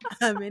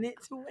 I'm in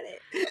it to win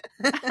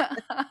it.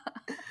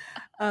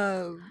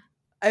 um,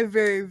 I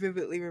very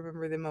vividly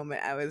remember the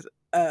moment I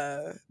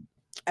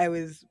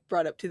was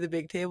brought up to the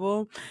big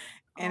table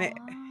and it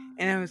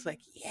and I was Oh. like,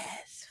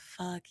 "Yes,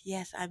 fuck,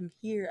 yes, I'm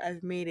here.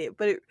 I've made it."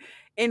 But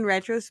in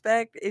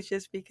retrospect, it's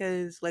just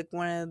because like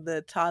one of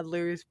the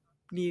toddlers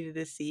needed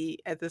a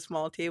seat at the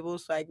small table,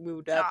 so I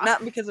moved up. Ah.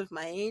 Not because of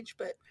my age,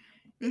 but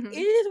it Mm-hmm.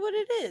 is what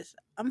it is.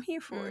 I'm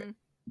here for it. Mm.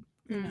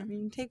 You know, Mm. you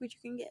can take what you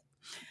can get.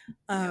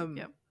 Yep. Um,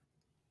 Yep.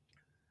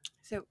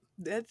 so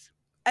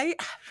I'm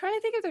trying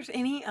to think if there's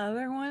any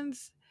other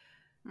ones,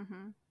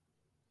 Mm-hmm.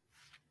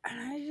 and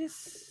I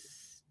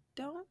just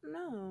don't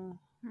know.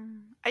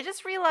 I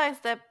just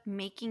realized that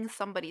making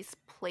somebody's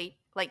plate,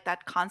 like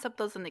that concept,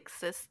 doesn't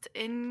exist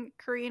in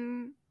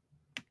Korean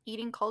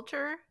eating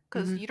culture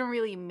because Hmm. you don't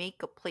really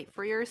make a plate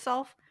for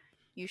yourself.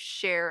 You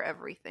share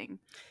everything.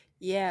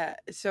 Yeah.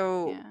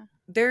 So Yeah.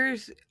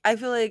 I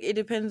feel like it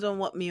depends on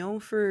what meal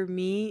for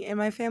me and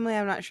my family.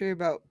 I'm not sure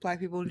about black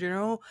people in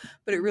general,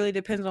 but it Mm-hmm. really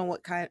depends on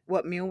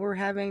what meal we're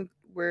having,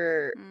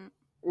 where Mm.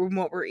 or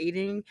what we're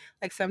eating.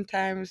 Like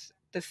sometimes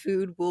the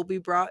food will be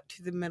brought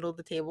to the middle of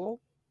the table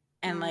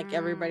and like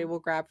everybody Mm. will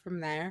grab from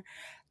there.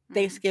 Mm.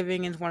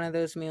 Thanksgiving is one of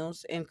those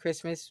meals, and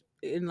Christmas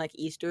and like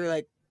Easter,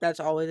 like that's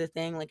always a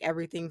thing. Like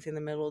everything's in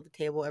the middle of the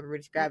table,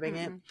 everybody's Mm. grabbing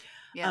it. Mm.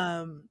 Yeah.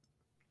 Um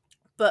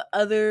but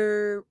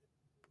other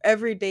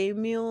everyday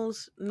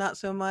meals, not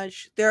so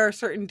much. There are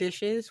certain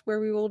dishes where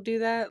we will do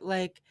that.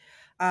 Like,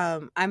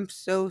 I'm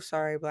so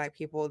sorry, Black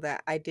people,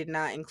 that I did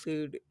not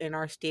include in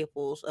our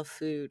staples of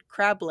food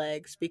crab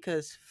legs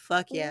because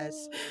fuck yes.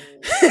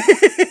 Ooh,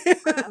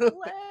 crab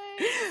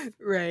legs.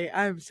 Right.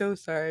 I'm so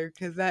sorry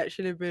because that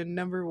should have been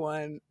number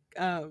one.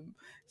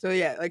 So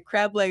yeah, like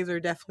crab legs are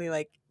definitely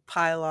like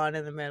pile on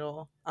in the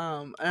middle.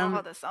 And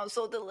Oh, that sounds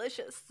so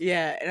delicious.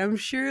 yeah, and I'm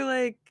sure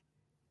like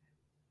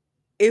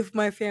if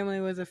my family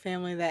was a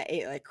family that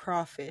ate like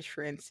crawfish,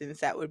 for instance,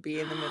 that would be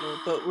in the middle.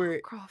 But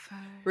we're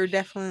Crawfish.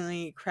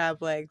 definitely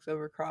crab legs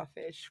over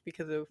crawfish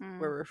because of where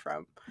Mm, we're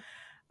from.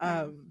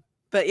 mm,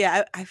 But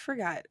yeah, I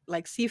forgot.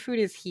 Like seafood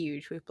is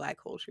huge with Black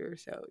culture,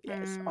 so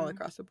yes, all mm,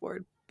 across the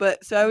board.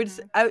 But so mm,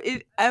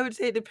 I would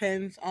say it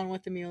depends on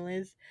what the meal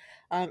is.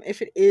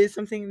 If it is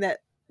something that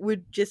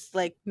would just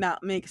like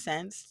not make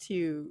sense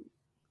to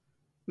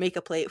make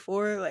a plate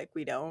for, like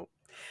we don't.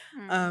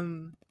 mm,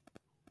 Um,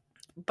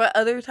 but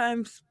other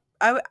times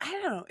I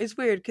don't know. It's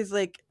weird because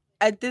like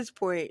at this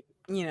point,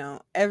 you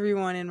know,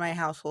 everyone in my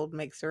household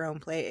makes their own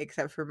plate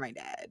except for my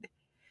dad,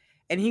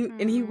 and he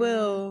mm,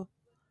 will,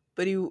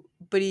 but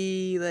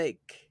he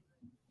like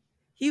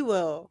he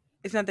will.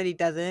 It's not that he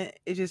doesn't.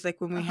 It's just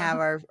like when we have uh-huh,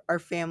 our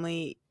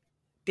family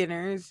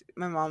dinners,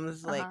 my mom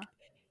is uh-huh. like,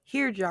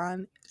 "Here,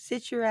 John,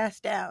 sit your ass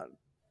down,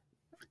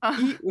 Uh,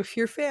 eat with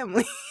your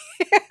family."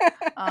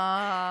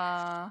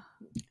 uh,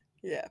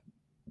 Yeah,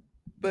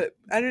 but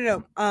I don't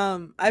know.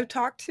 I've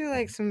talked to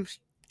like some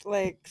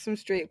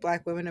straight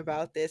Black women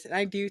about this, and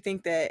I do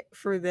think that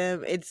for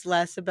them, it's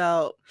less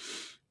about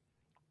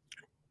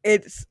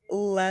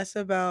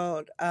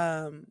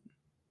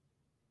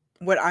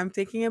what I'm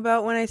thinking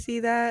about when I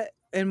see that,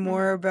 and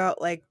more mm,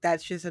 about like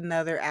that's just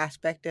another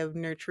aspect of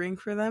nurturing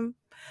for them.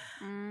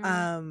 mm,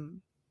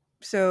 Um,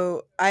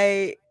 so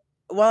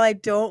while I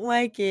don't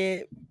like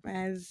it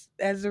as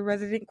a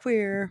resident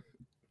queer,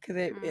 because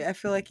mm, I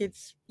feel like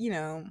it's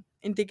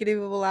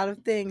indicative of a lot of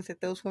things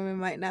that those women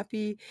might not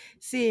be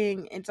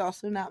seeing. It's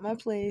also not my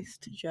place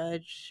to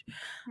judge.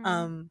 mm,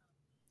 Um,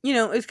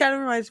 it kind of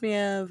reminds me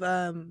of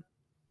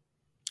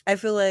I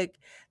feel like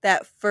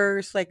that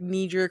first like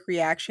knee jerk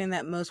reaction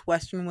that most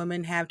Western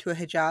women have to a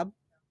hijab,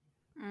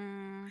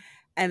 mm,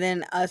 and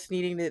then us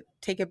needing to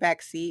take a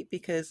back seat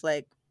because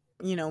like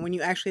when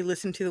you actually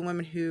listen to the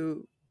women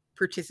who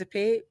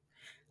participate,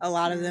 a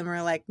lot of them mm,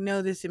 are like,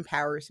 no, this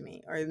empowers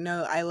me, or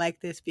no, I like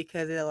this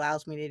because it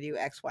allows me to do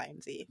X, Y,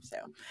 and Z. So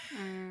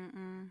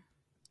mm,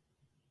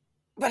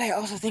 but I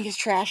also think it's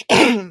trash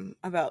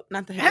about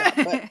not the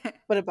hijab mm.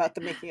 but about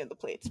the making of the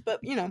plates, but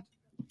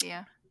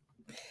Yeah.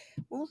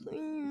 we'll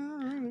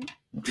see.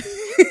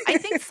 I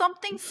think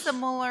something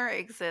similar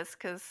exists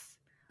because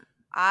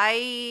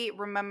I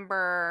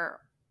remember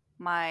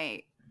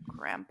my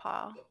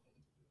grandpa.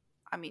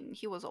 I mean,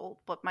 he was old,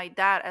 but my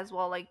dad as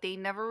well. Like, they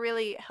never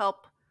really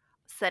help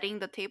setting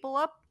the table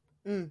up.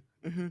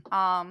 Mm-hmm.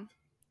 Um,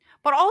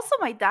 but also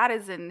my dad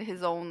is in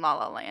his own la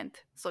la land.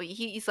 So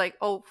he's like,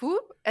 oh,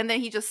 food, and then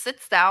he just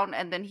sits down,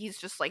 and then he's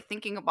just like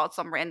thinking about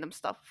some random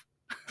stuff.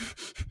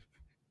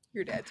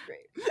 Your dad's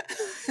great.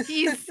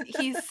 He's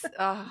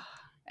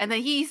and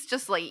then he's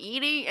just like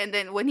eating, and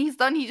then when he's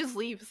done, he just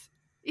leaves.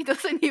 He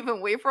doesn't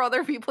even wait for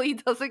other people. He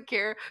doesn't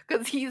care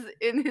because he's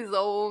in his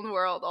own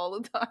world all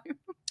the time.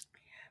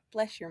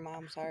 Bless your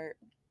mom's heart.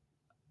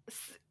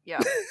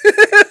 Yeah,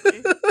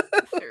 seriously,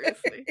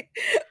 seriously.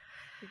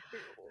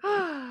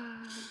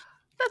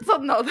 That's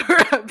another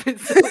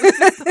episode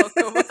to talk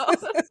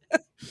about.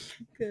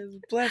 Because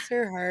bless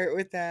her heart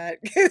with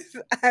that, because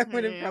I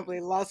would have Yeah. probably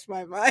lost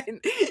my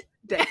mind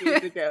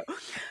decades ago.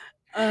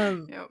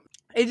 Um, Yep.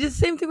 it's just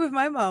same thing with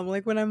my mom.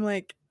 Like when I'm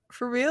like,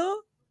 for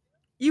real,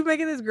 you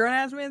making this grown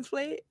ass man's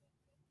plate?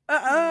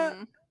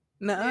 Mm.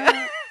 Yeah.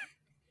 Nuh.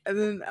 And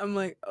then I'm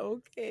like,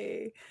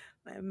 okay,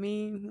 let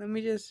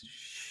me just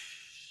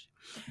shh.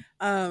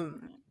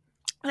 Um,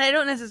 and I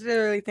don't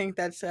necessarily think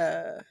that's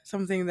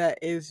something that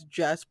is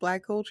just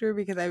Black culture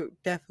because I've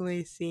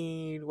definitely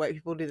seen white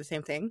people do the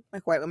same thing.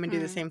 Like white women do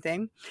the Mm. same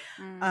thing.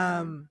 Mm.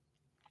 Um,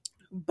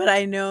 but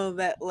I know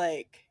that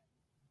like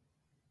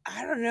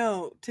I don't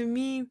know. To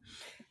me,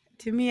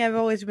 I've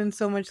always been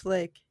so much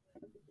like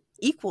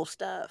equal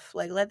stuff.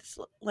 Like let's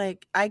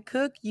like I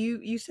cook,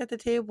 you set the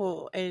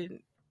table, and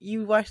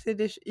you wash the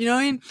dish. You know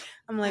what I mean?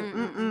 I'm like,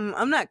 Mm.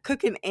 I'm not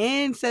cooking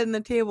and setting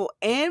the table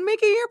and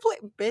making your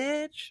plate,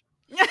 bitch.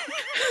 Mm.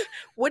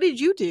 What did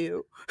you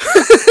do?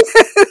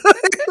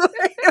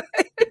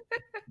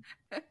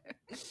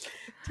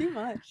 Too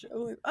much. I'm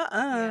like,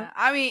 Yeah,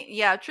 I mean,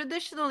 yeah,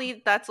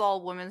 traditionally that's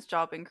all women's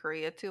job in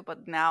Korea too,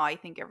 but now I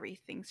think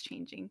everything's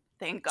changing.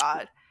 Thank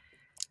God.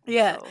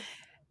 Yeah, So,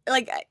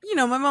 like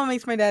my mom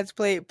makes my dad's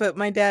plate, but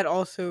my dad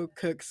also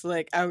cooks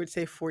like I would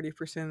say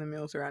 40% of the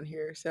meals around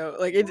here. So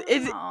like it wow,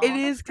 is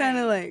that's kind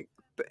of great. like,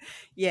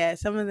 yeah,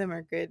 some of them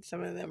are good,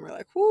 some of them are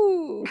like,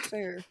 whoo,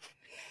 fair.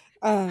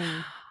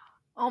 Um,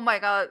 Oh my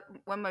God,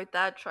 when my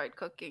dad tried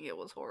cooking, it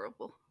was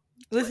horrible.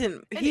 But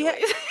listen,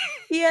 anyways,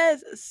 he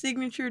has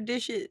signature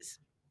dishes,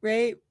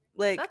 right?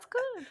 Like that's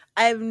good.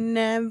 I've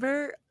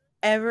never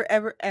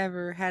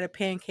ever had a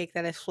pancake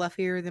that is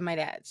fluffier than my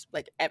dad's,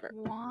 like ever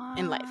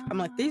in life. I'm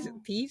like Wow. these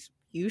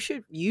you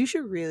should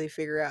really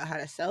figure out how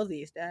to sell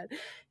these, Dad."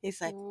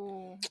 He's like,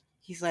 Ooh.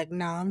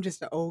 "Nah, I'm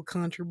just an old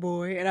country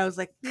boy," and I was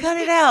like, "Cut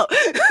it out."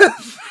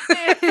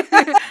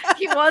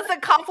 He wants a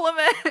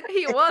compliment.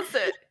 He wants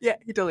it. Yeah,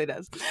 he totally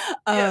does.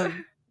 Yeah.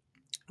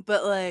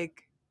 But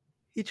like,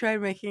 he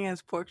tried making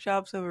us pork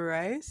chops over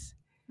rice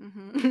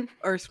Mm-hmm.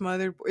 or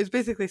smothered. It's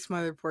basically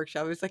smothered pork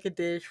chop. It's like a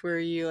dish where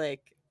you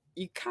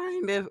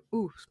kind of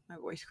my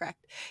voice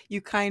cracked.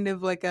 You kind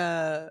of like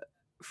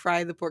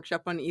fry the pork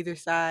chop on either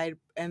side,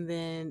 and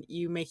then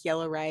you make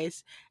yellow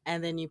rice,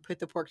 and then you put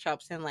the pork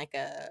chops in like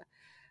a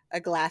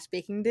glass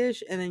baking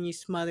dish, and then you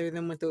smother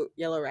them with the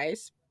yellow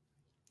rice.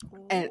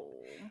 And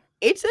Ooh.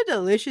 it's a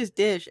delicious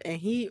dish. And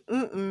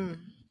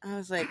I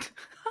was like,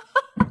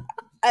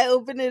 I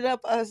opened it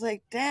up. I was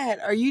like, "Dad,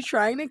 are you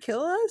trying to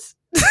kill us?"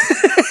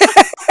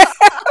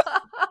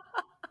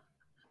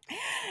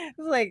 I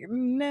was like,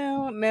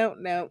 "No, no,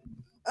 no.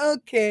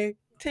 Okay,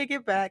 take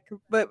it back."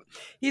 But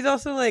he's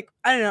also like,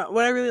 I don't know.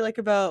 What I really like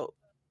about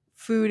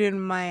food in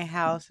my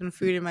house and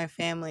food in my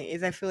family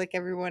is I feel like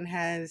everyone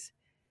has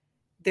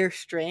their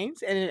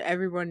strengths and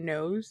everyone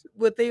knows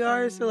what they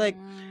are. So like,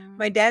 Mm,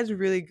 my dad's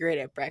really great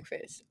at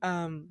breakfast.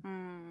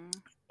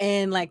 mm.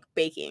 And like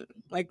baking.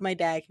 Like my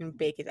dad can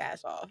bake his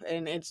ass off,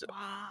 and I'm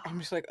Wow.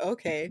 just like,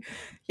 okay,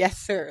 yes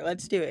sir,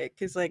 let's do it.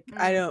 Cause like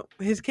I Mm, don't,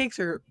 his cakes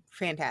are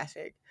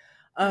fantastic,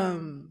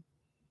 mm.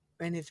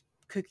 and his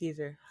cookies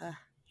are.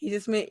 He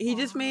just made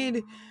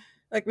Wow.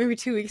 like maybe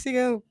 2 weeks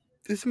ago.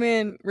 This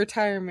man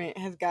retirement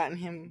has gotten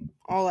him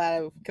all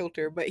out of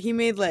kilter, but he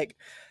made like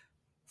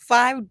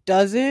 5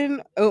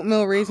 dozen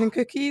oatmeal raisin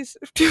cookies.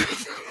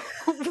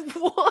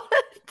 What?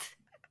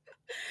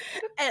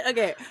 And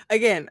okay,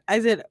 again,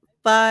 I said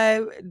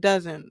 5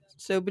 dozen.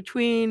 So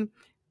between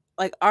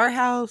like our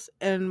house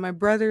and my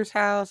brother's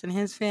house and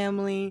his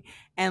family,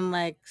 and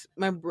like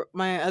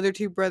my other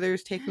two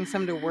brothers taking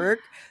some to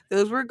work,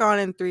 those were gone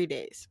in 3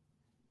 days.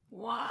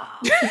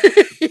 Wow.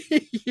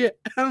 Yeah,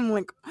 I'm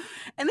like,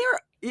 and they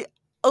were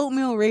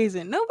oatmeal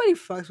raisin. Nobody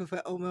fucks with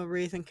an oatmeal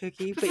raisin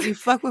cookie, but you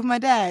fuck with my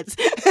dad's.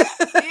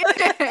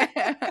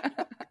 Yeah.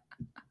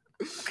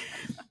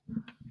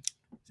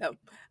 So,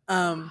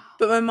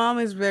 but my mom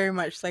is very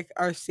much like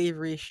our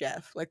savory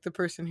chef, like the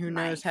person who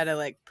knows Nice. how to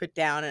like put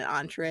down an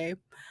entree,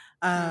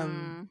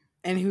 um, Mm,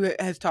 and who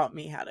has taught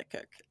me how to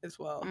cook as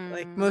well.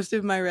 Like mm, most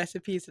of my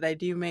recipes that I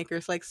do make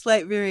are like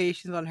slight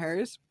variations on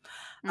hers.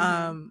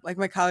 mm-hmm. Like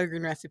my collard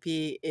green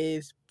recipe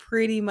is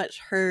pretty much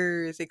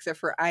hers, except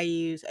for I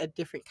use a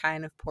different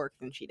kind of pork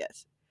than she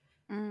does.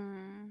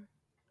 Mm,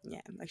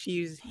 Yeah, like she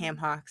uses ham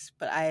hocks,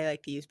 but I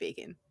like to use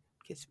bacon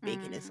because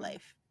bacon is mm.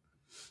 life.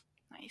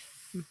 Nice.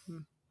 Hmm.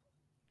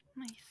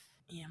 Nice.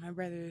 Yeah,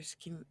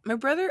 my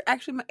brother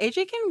actually, my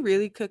AJ can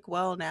really cook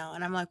well now,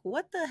 and I'm like,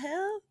 what the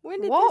hell?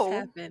 When did this Whoa.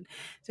 happen?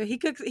 So he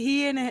cooks.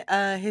 He and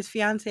his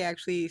fiance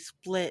actually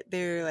split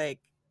their like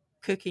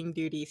cooking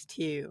duties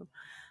too.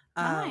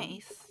 Um,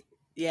 Nice.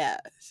 yeah,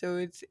 so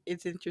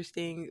it's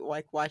interesting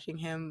like watching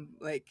him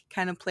like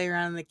kind of play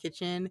around in the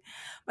kitchen.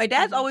 My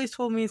dad's Mm-hmm. always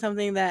told me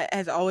something that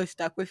has always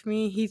stuck with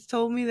me. He's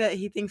told me that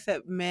he thinks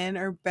that men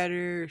are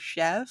better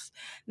chefs,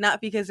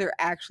 not because they're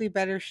actually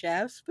better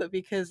chefs, but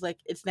because like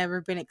it's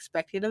never been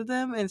expected of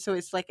them, and so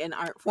it's like an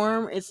art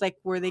form. It's like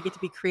where they get to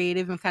be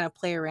creative and kind of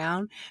play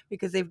around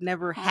because they've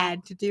never Huh.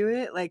 had to do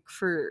it like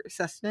for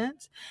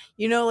sustenance.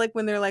 Like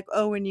when they're like,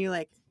 "Oh, when you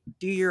like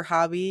do your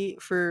hobby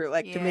for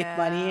like to make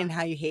money Yeah. and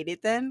how you hate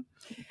it then."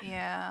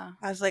 Yeah.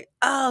 I was like,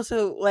 "Oh,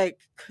 so like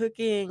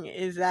cooking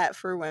is that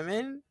for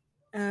women?"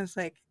 And I was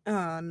like,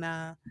 "Oh,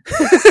 nah."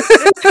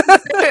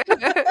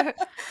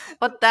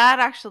 But that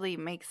actually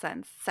makes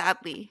sense,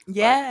 sadly.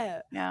 But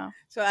Yeah. yeah.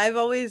 So I've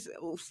always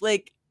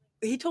like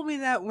he told me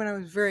that when I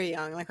was very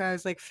young, like I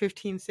was like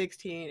 15,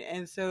 16.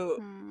 And so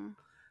Mm,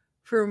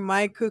 for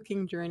my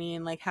cooking journey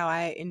and like how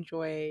I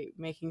enjoy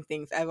making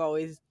things, I've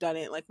always done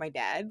it like my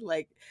dad.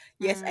 Like,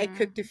 yes, I mm,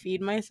 cook to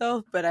feed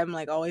myself, but I'm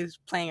like always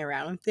playing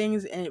around with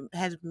things, and it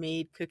has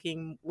made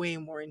cooking way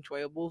more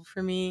enjoyable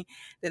for me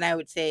than I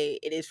would say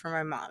it is for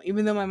my mom.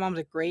 Even though my mom's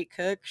a great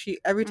cook, she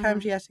every time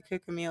mm. she has to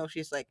cook a meal,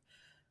 she's like,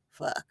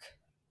 "Fuck,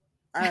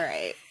 all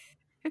right,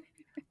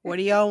 what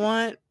do y'all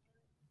want?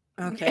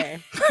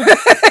 Okay."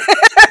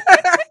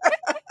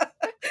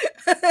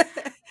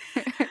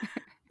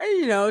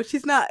 And,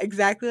 she's not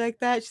exactly like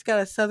that. She's got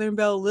a Southern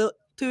Belle look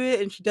to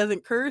it, and she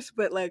doesn't curse,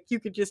 but like you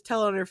could just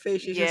tell on her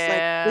face, she's just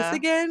like, "This Yeah.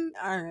 again?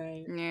 All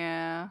right,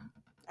 Yeah.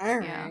 all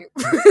Yeah. right."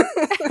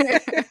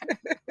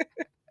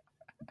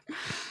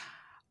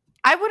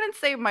 I wouldn't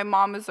say my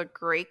mom is a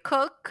great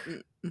cook,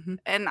 Mm-hmm,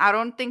 and I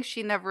don't think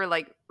she never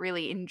like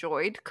really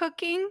enjoyed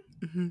cooking.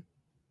 mm-hmm,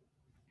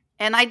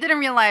 And I didn't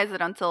realize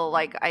it until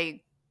like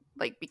I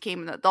like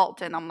became an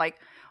adult and I'm like,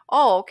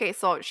 "Oh, okay,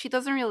 so she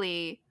doesn't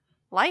really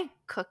like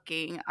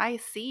cooking. I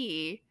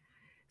see."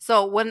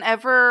 So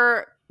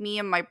whenever me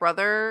and my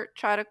brother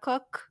try to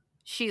cook,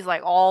 she's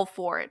like all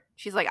for it.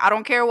 She's like, "I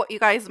don't care what you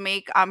guys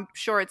make. I'm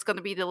sure it's going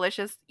to be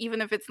delicious.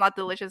 Even if it's not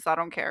delicious, I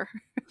don't care."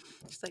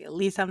 She's like, "At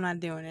least I'm not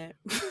doing it."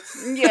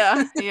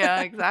 Yeah,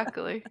 yeah,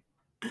 exactly.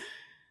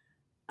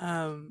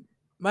 um,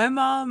 My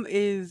mom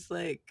is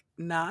like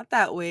not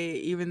that way,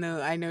 even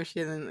though I know she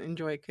doesn't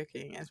enjoy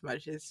cooking as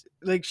much as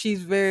like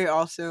she's very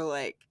also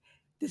like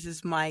this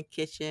is my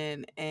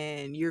kitchen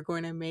and you're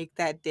going to make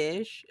that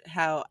dish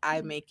how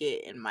I Mm. make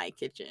it in my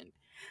kitchen.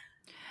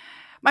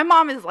 My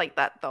mom is like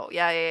that though.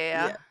 Yeah, yeah,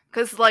 yeah. Yeah.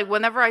 Because like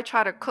whenever I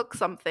try to cook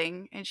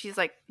something, and she's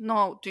like,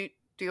 "No, do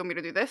you want me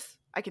to do this?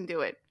 I can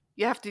do it.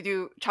 You have to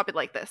do chop it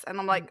like this." And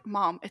I'm like,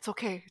 "Mom, it's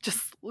okay.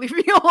 Just leave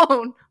me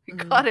alone. We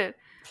Mm-hmm. got it."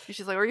 And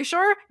she's like, "Are you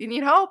sure? You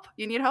need help?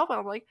 You need help?" And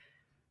I'm like,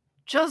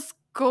 "Just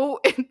go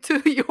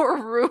into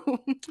your room."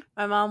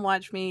 My mom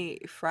watched me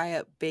fry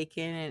up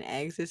bacon and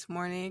eggs this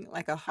morning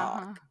like a Uh huh.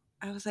 hawk.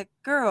 I was like,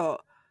 girl,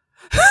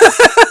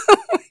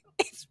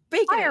 it's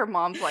bacon and Fire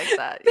moms like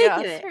that. Yeah,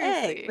 bacon and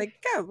eggs. seriously.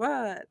 Like, come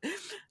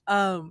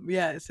on.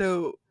 Yeah,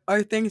 so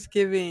our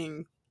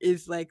Thanksgiving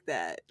is like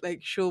that. Like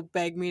she'll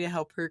beg me to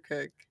help her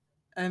cook.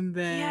 And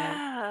then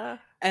Yeah.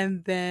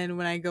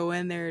 when I go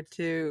in there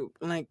to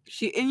like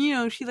she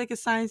like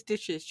assigns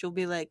dishes. She'll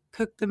be like,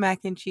 cook the mac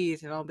and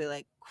cheese and I'll be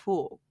like,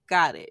 cool,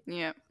 got it.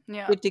 Yeah.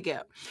 Yeah. Good to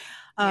go.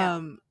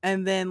 Yeah.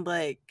 And then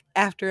like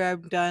after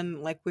I'm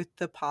done like with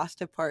the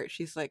pasta part,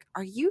 she's like,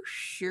 "Are you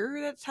sure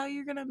that's how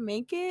you're gonna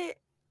make it?"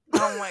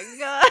 Oh my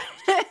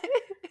god.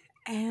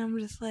 And I'm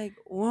just like,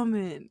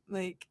 "Woman,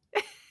 like,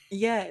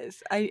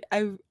 yes, I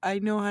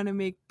know how to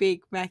make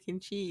baked mac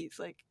and cheese.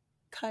 Like,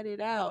 cut it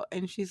out."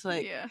 And she's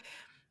like, Yeah.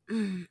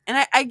 and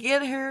I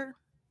get her.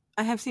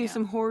 I have seen Yeah.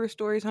 some horror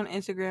stories on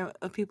Instagram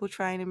of people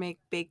trying to make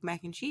baked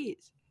mac and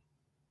cheese.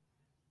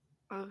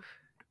 Ugh.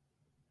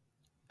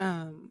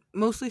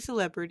 Mostly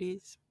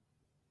celebrities.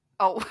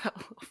 Oh well,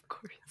 of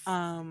course.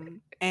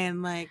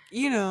 And like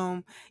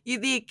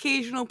the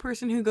occasional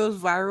person who goes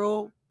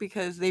viral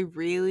because they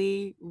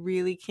really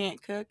really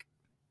can't cook.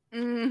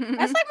 That's Mhm.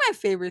 like my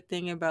favorite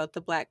thing about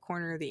the black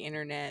corner of the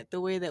internet, the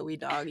way that we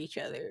dog each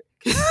other.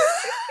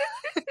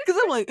 Because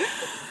I'm like,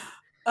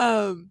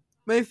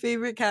 my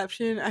favorite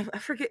caption, I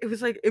forget, it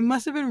was like it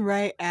must have been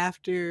right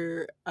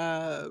after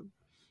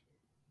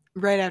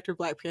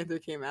Black Panther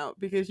came out,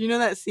 because you know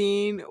that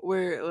scene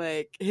where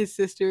like his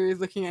sister is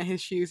looking at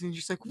his shoes and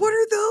she's like, "What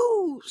are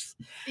those?"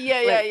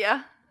 Yeah, yeah, Like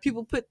yeah.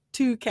 people put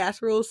two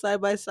casseroles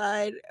side by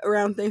side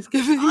around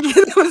Thanksgiving. And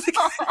it was like,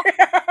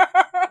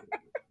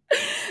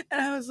 and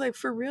I was like,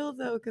 for real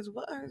though, because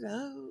what are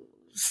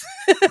those?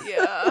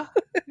 Yeah.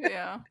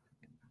 Yeah.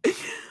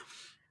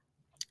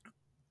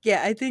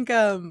 Yeah, I think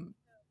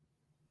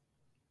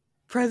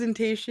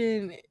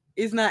presentation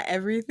is not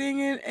everything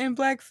in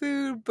black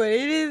food, but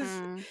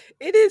Mm.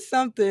 it is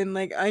something.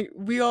 Like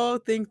we all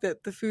think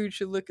that the food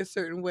should look a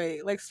certain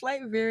way. Like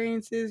slight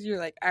variances, you're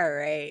like, all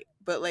right.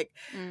 But like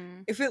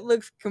Mm. if it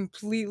looks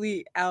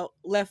completely out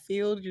left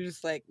field, you're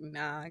just like,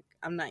 nah,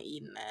 I'm not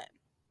eating that.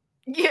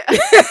 Yeah.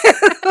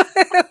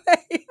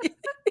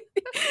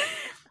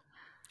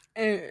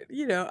 And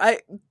I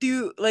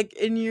do like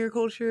in your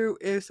culture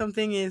if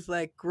something is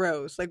like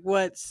gross, like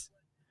what's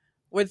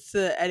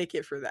the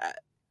etiquette for that?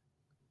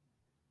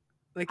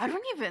 Like I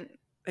don't even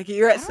like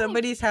you're I at don't even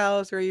somebody's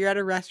house or you're at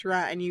a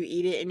restaurant and you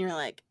eat it and you're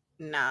like,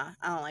 nah,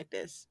 I don't like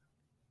this.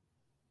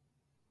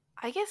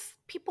 I guess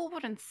people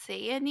wouldn't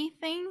say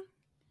anything,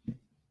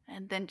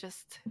 and then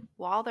just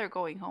while they're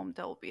going home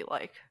they'll be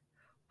like,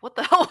 "What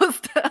the hell was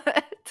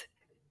that?"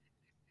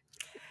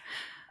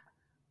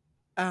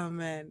 Oh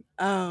man.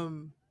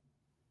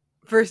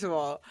 First of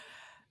all,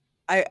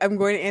 I'm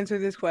going to answer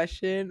this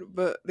question,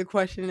 but the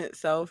question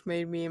itself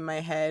made me in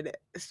my head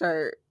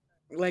start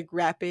like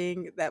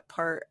rapping that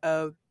part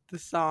of the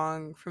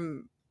song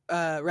from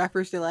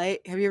Rapper's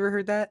Delight. Have you ever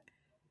heard that?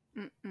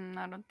 Mm-mm,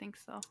 I don't think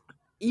so.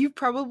 You've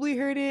probably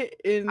heard it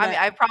in I mean,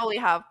 that. I probably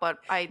have, but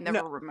I No,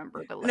 never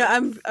remember the no,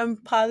 I'm lyrics. I'm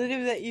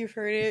positive that you've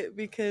heard it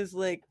because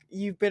like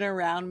you've been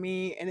around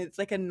me and it's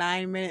like a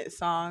 9-minute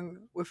song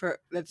with her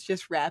that's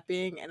just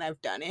rapping and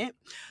I've done it.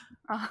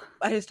 Uh,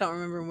 I just don't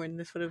remember when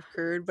this would have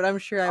occurred, but I'm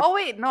sure I've oh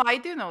wait, no, I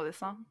do know this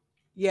song.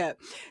 yeah.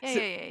 Yeah, So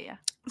yeah, yeah, yeah.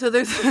 so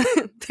there's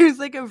there's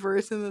like a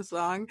verse in the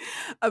song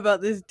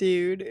about this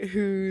dude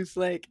who's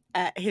like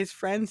at his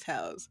friend's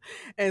house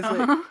and it's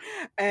like Uh-huh.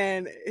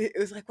 and it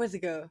was like what's it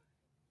go?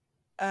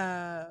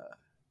 Uh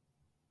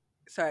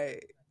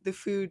sorry, the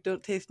food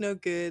don't taste no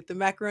good, the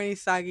macaroni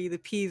soggy, the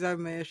peas are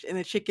mushed, and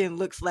the chicken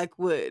looks like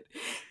wood.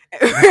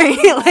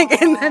 Right?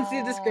 Like, and that's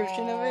the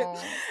description of it.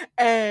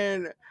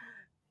 Oh.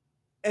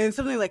 And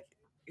something like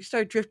you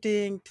start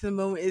drifting to the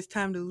moment it's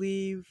time to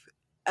leave.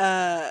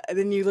 And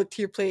then you look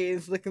to your plate and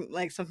it's looking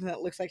like something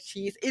that looks like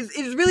cheese. It's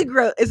really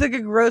gross. It's like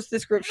a gross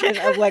description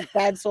of like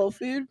bad soul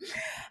food.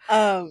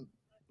 Um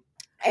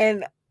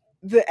and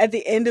at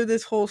the end of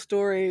this whole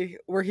story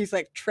where he's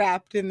like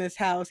trapped in this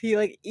house, he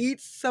like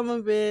eats some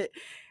of it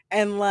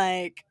and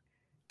like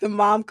the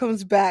mom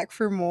comes back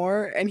for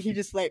more and he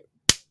just like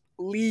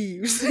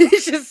leaves.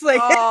 He's just like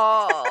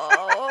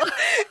Oh.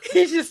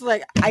 he's just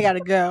like I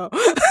gotta go.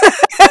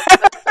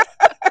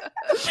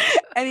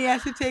 And he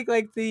has to take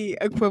like the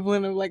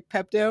equivalent of like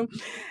Pepto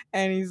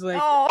and he's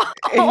Oh.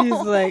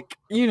 like,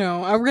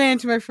 I ran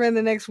into my friend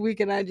the next week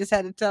and I just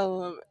had to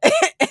tell him.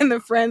 And the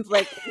friend's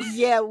like,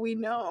 yeah, we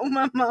know.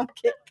 My mom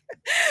kicked.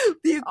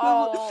 The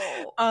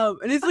equivalent. Oh.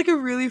 And it's like a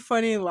really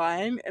funny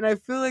line, and I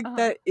feel like Uh-huh.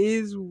 that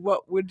is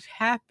what would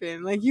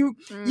happen. Like you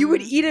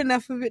would Mm. eat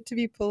enough of it to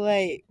be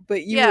polite,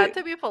 but Yeah,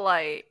 to be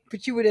polite.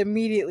 you would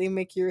immediately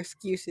make your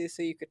excuses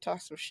so you could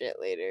talk some shit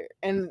later.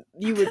 And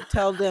you would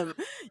tell them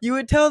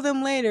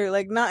later,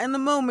 like not in the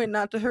moment,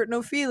 not to hurt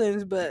no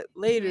feelings, but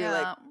later,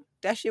 like Yeah.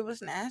 that shit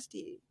was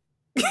nasty.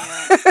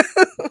 Yeah.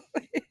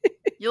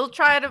 You'll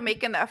try to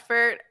make an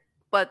effort,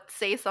 but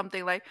say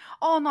something like,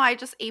 "Oh no, I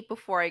just ate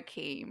before I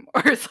came,"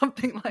 or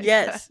something like that.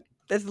 Yes,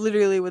 that's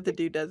literally what the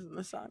dude does in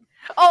the song.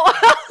 Oh.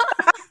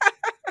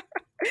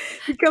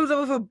 He comes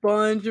up with a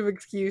bunch of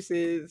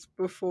excuses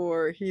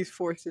before he's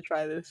forced to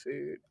try this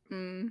food.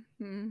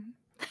 Mm-hmm.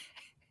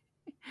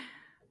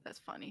 That's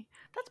funny.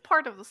 That's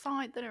part of the song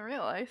I didn't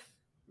realize.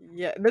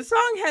 Yeah, the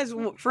song has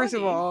That's first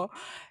of funny. all,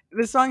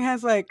 the song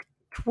has like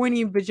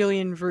 20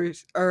 bajillion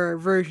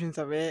versions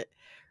of it,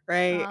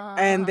 right?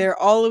 And Uh-huh. they're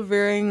all of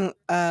varying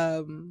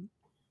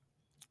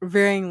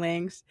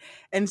lengths.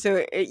 And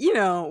so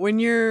when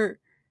you're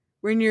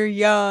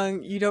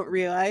young, you don't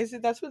realize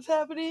that that's what's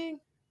happening.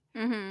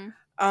 Mm-hmm.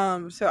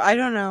 So I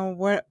don't know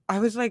what I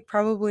was like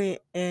probably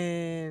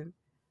in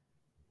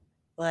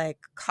like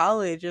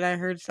college and I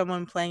heard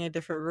someone playing a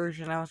different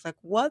version. I was like,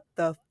 "What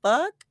the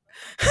fuck?"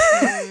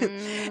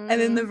 And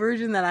then the Mm.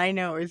 version that I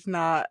know is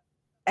not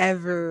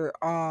ever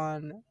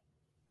on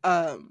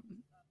um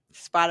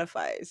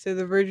Spotify. So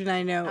the version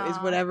I know is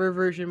Uh, whatever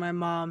version my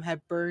mom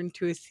had burned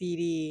to a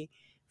CD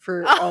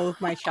for all of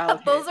my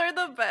childhood. those are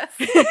the best.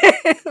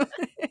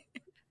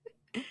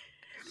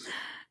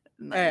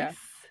 Yeah. Nice.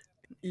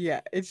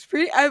 Yeah, it's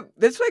pretty.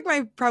 That's like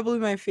my probably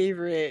my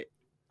favorite.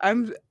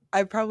 I'm.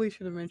 I probably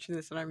should have mentioned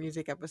this in our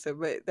music episode,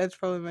 but that's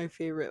probably my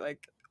favorite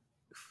like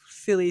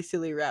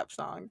silly rap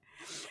song.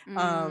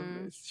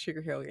 Mm. It's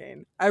Sugar Hill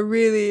Gang. I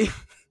really,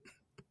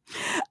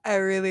 I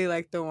really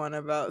like the one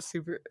about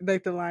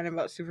like the line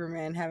about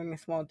Superman having a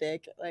small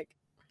dick. Like,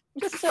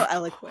 just so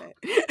eloquent.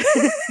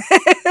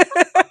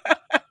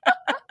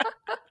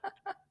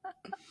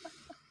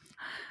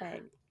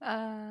 Like,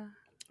 uh,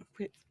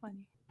 it's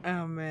funny.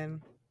 oh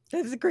man,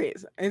 that's a great.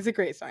 It's a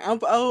great song.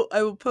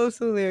 I will post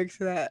the lyrics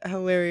to that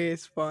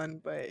hilarious fun,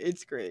 but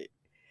it's great.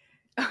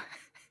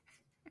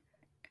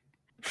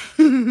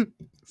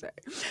 Sorry.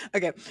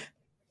 Okay.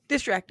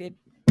 Distracted.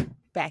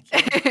 Back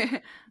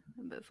here.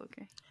 That's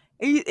okay.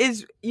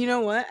 Is you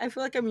know what? I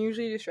feel like I'm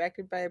usually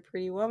distracted by a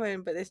pretty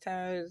woman, but this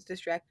time I was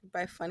distracted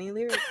by funny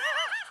lyrics.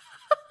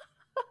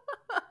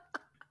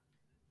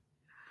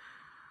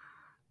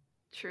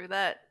 True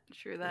that.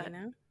 True You that.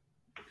 know?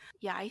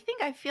 Yeah,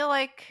 I feel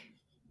like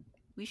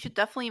we should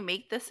definitely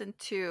make this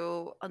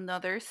into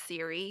another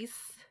series.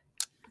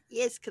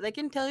 Yes, because I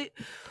can tell you,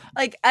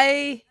 like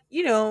I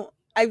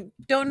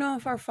don't know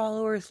if our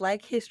followers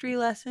like history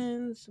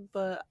lessons,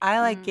 but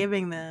I like Mm,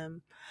 giving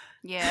them.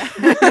 yeah.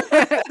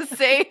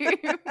 Same.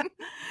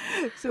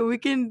 So we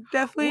can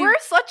definitely. We're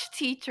such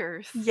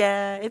teachers.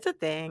 Yeah, it's a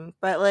thing,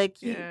 but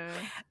like Yeah.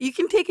 you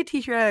can take a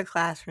teacher out of a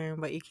classroom,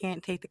 but you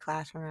can't take the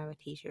classroom out of a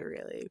teacher,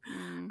 really.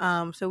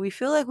 Mm, So we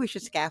feel like we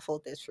should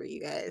scaffold this for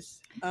you guys.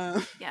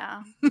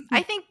 yeah.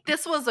 I think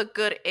this was a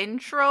good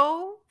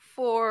intro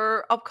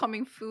for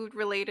upcoming food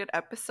related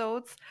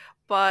episodes,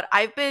 but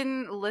I've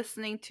been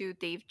listening to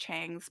Dave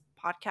Chang's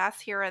podcast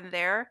here and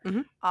there,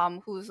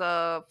 Mhm. who's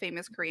a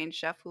famous Korean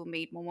chef who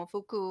made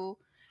momofuku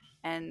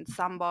and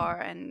sambar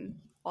and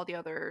all the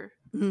other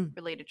Mhm.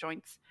 related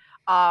joints.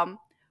 Um,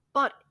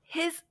 but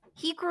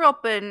he grew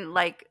up in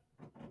like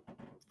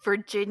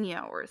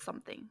Virginia or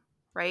something,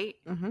 right?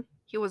 Mhm.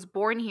 He was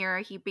born here.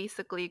 He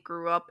basically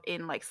grew up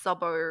in like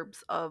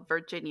suburbs of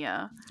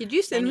Virginia. Did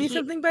you send And me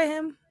something by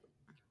him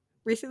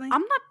recently?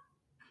 I'm not,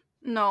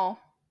 no.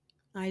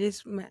 I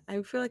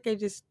feel like I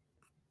just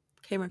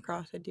came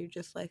across a dude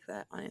just like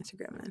that on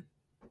Instagram. Then.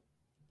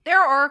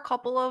 There are a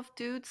couple of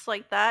dudes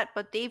like that,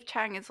 but Dave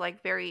Chang is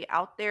like very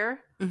out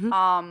there.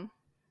 Mhm.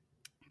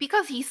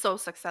 Because he's so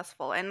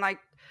successful, and like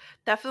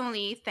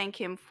definitely thank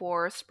him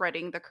for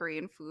spreading the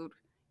Korean food,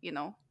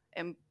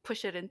 and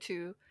push it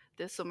into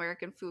this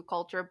American food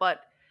culture.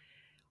 But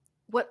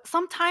what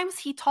sometimes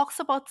he talks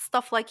about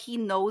stuff like he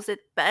knows it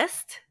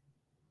best,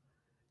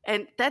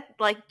 and that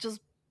like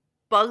just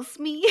bugs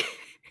me.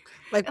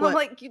 Like And I'm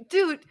what? like,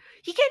 dude,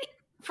 he can't.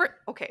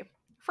 Okay,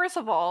 first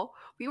of all,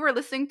 we were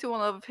listening to one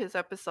of his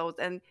episodes,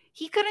 and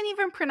he couldn't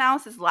even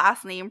pronounce his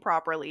last name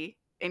properly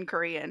in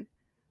Korean.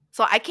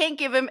 So I can't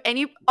give him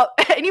any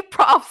any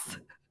props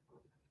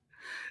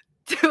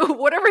to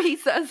whatever he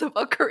says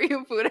about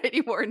Korean food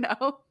anymore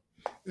now.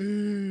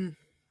 Mm.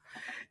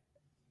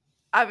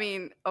 I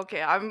mean,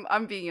 okay,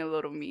 I'm being a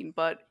little mean,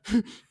 but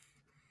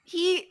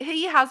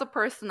he has a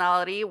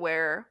personality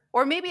where,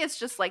 or maybe it's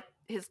just like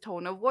his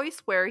tone of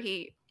voice where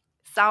he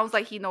sounds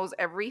like he knows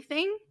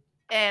everything,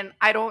 and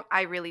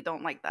I really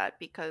don't like that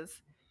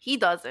because he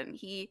doesn't.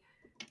 He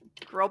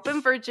grew up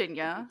in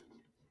Virginia.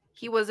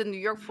 He was in New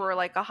York for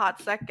like a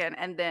hot second,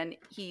 and then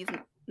he's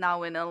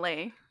now in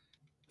LA.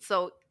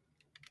 So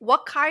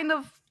what kind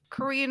of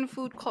Korean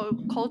food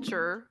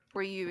culture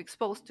were you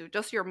exposed to?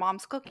 Just your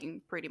mom's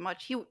cooking, pretty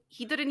much.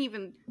 He didn't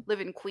even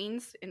live in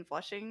Queens, in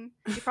Flushing.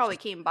 He probably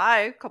came by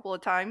a couple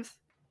of times,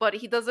 but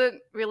he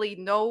doesn't really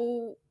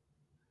know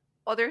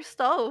other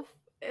stuff.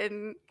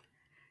 And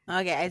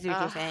Okay, I see what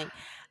you're uh, saying.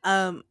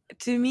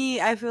 To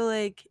me, I feel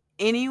like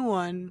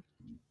anyone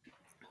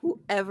who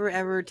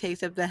ever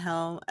takes up the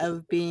helm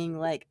of being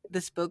like the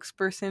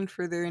spokesperson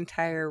for their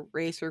entire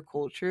race or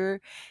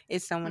culture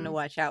is someone to mm,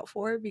 watch out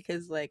for,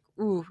 because like,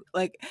 ooh,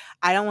 like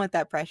I don't want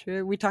that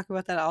pressure. We talk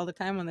about that all the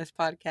time on this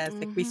podcast.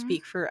 Like we mhm,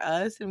 speak for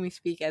us and we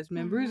speak as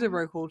members of mhm,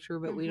 our culture,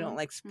 but we don't mhm,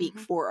 like speak mhm,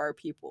 for our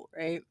people,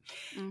 right?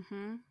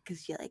 mhm.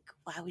 Because you're like,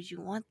 why would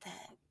you want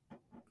that?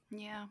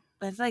 Yeah.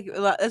 That's like a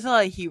lot. That's a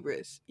lot of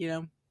hubris, you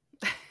know.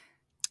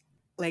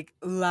 Like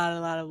a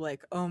lot of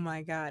like, oh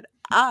my god,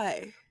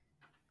 I,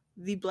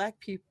 the black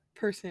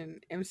person,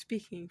 am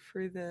speaking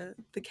for the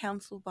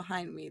council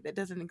behind me that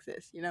doesn't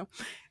exist. You know,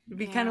 it'd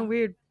be kind Yeah. of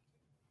weird.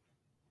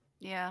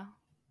 Yeah.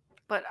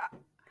 But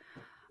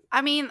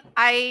I mean,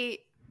 I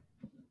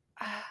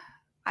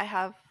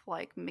have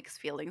like mixed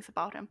feelings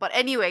about him. But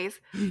anyways,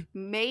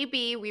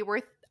 maybe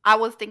I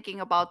was thinking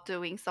about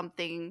doing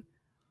something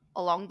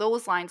along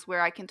those lines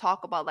where I can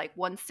talk about like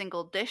one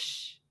single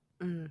dish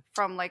Mm.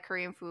 from like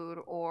Korean food,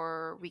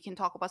 or we can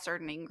talk about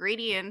certain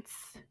ingredients,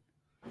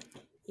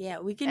 Yeah,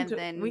 and we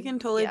then can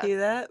totally yeah. do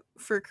that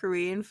for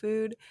Korean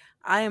food.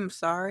 I am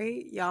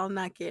sorry, y'all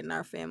not getting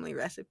our family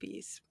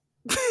recipes.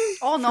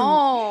 Oh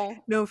from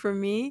no. No, for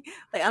me,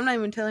 like I'm not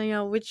even telling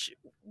y'all which.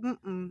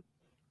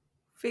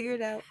 Figure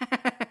it out.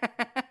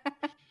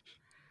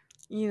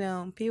 You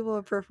know, people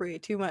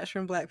appropriate too much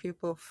from black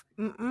people.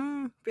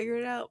 Figure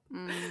it out.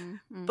 mm,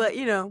 mm. But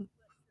you know,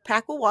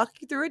 Pack will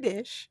walk you through a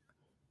dish,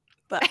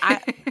 but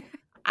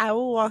I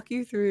will walk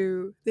you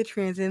through the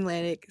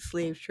transatlantic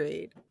slave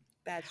trade.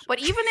 That's But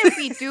even if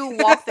we do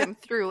walk them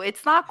through,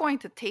 it's not going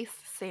to taste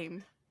the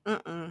same.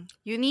 mm-mm.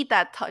 You need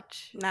that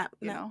touch, Not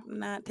you know?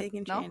 not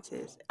taking No?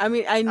 chances. I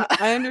mean, Uh,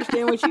 I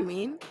understand what you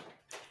mean.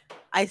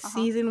 I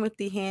uh-huh. season with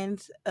the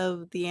hands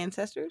of the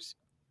ancestors.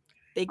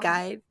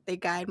 Uh-huh. They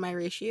guide my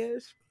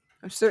ratios.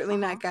 I'm certainly Uh-huh.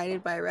 not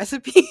guided by a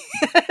recipe.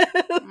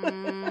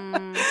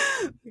 Mm,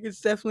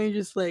 It's definitely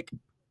just like,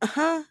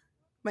 uh-huh.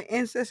 My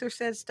ancestor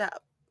said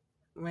stop.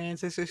 My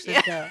ancestor said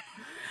yeah. go.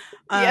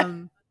 Yeah.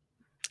 Um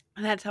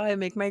and that's how I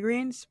make my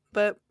greens.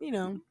 But, you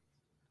know,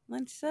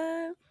 let's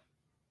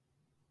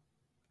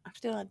I'm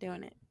still not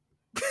doing it.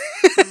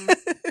 Mm,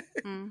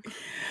 mm,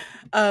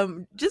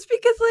 Just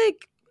because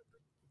like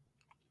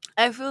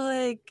I feel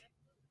like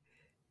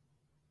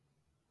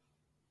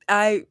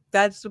I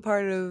that's the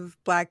part of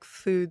black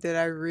food that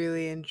I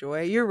really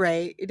enjoy. You're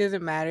right. It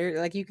doesn't matter.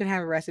 Like you can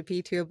have a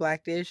recipe to a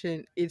black dish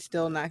and it's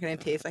still not going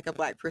to taste like a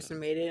black person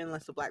made it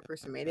unless a black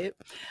person made it.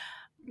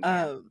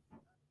 yeah. Um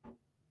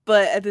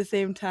but at the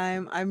same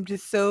time, I'm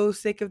just so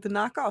sick of the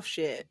knockoff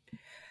shit.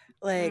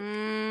 Like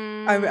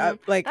Mm,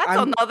 that's I'm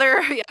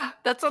another yeah,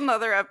 that's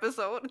another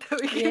episode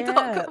that we can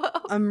talk yeah,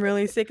 about. I'm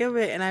really sick of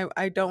it and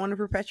I don't want to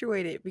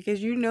perpetuate it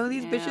because you know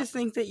these Yeah. bitches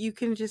think that you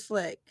can just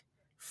like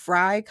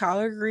fry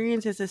collard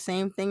greens is the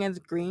same thing as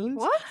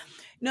greens. What?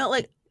 No,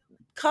 like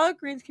collard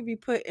greens can be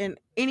put in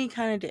any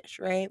kind of dish,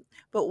 right?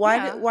 But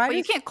Yeah. why But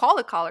you does can't call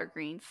it collard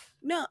greens.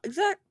 no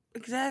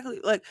exactly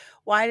like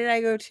why did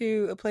I go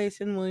to a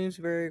place in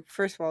Williamsburg?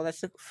 First of all,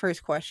 that's the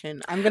first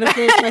question. I'm gonna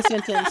finish my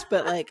sentence,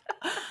 but like,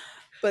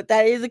 but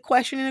that is a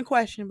question and a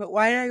question. But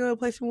why did I go to a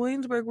place in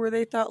Williamsburg where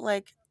they thought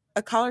like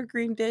a collard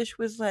green dish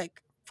was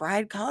like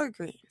fried collard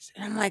greens?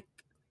 And I'm like,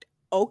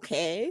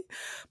 okay,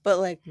 but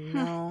like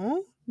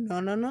no,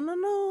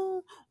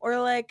 or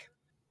like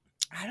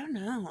I don't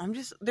know. I'm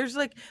just there's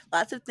like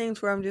lots of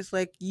things where I'm just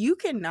like you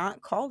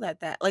cannot call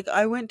that. Like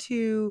I went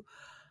to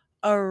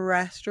a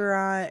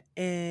restaurant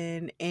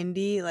in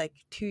Indy like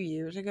 2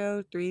 years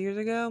ago, 3 years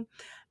ago,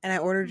 and I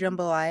ordered Mhm.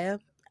 jambalaya.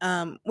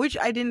 Which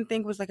I didn't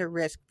think was like a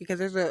risk because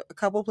there's a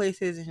couple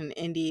places in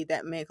Indy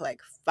that make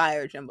like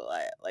fire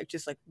jambalaya, like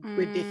just like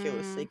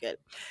ridiculously Mm, good.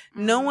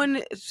 No mhm,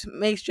 one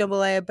makes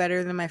jambalaya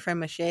better than my friend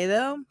Mache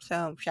though.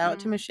 So shout out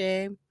to mm.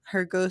 Mache.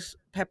 Her ghost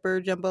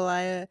pepper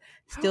jambalaya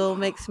still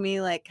makes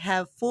me like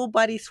have full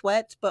body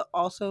sweats, but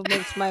also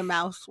makes my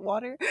mouth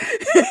water.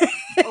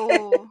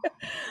 Oh,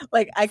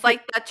 Like I it's could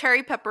like that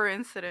cherry pepper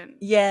incident.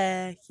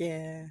 yeah.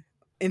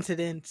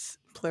 Incidents,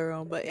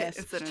 plural, but yes.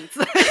 Incidents.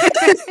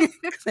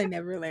 Because I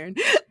never learned.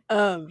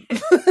 Um,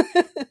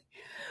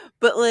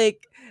 but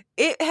like,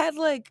 it had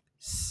like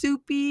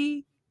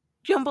soupy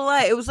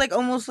jambalaya. It was like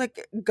almost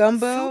like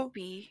gumbo.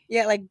 Soupy.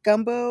 Yeah, like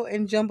gumbo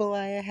and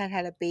jambalaya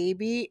had a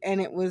baby,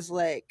 and it was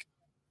like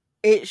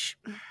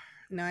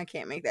no, I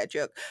can't make that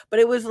joke. But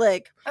it was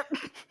like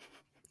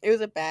it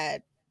was a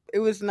bad. It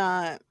was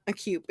not a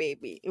cute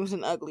baby. It was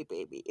an ugly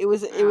baby. It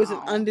was an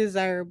Oh.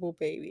 undesirable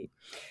baby.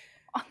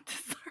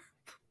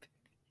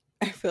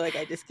 I feel like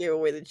I just gave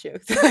away the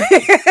joke.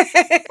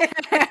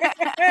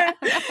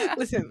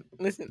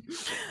 Listen.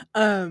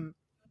 Um.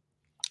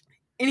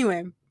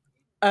 Anyway,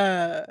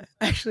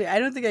 Actually, I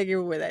don't think I gave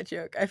away that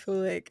joke. I feel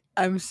like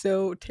I'm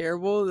so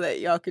terrible that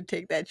y'all could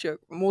take that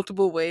joke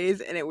multiple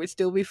ways and it would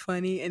still be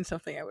funny and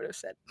something I would have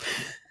said.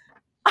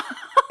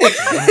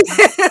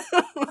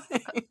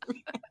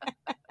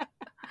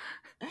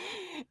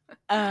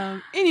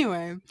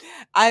 Anyway,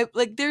 I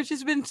like there's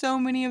just been so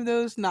many of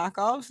those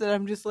knockoffs that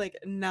I'm just like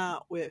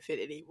not with it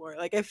anymore.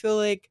 Like I feel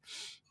like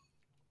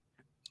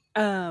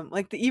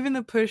even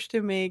the push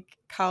to make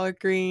collard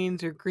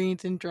greens or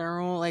greens in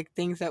general, like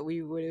things that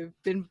we would have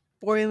been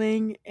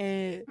boiling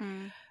and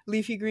Mm.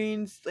 leafy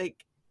greens,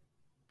 like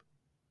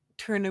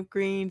turnip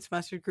greens,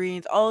 mustard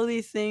greens, all of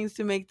these things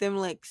to make them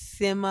like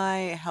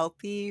semi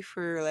healthy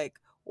for like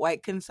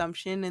white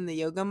consumption in the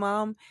yoga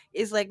mom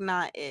is like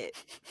not it.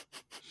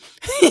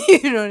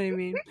 You know what I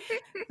mean?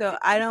 So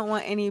I don't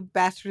want any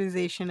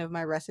bastardization of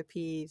my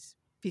recipes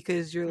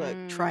because you're like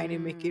trying to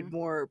make it Mm.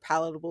 more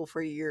palatable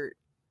for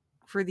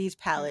these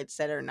palates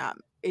that are not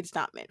it's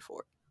not meant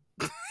for.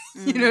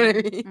 You know what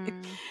I Mm. mean?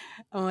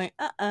 Mm. I'm like,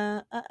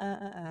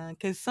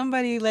 because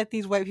somebody let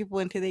these white people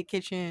into their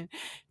kitchen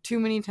too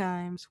many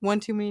times, one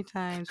too many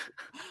times,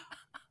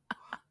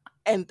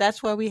 and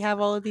that's why we have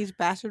all of these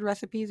bastard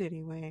recipes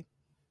anyway.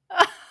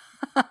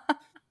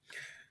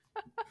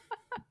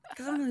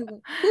 Because I'm like,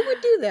 who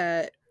would do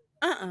that?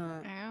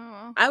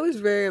 Yeah. I was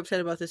very upset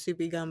about the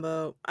soupy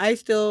gumbo. I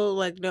still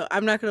like no.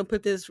 I'm not gonna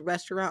put this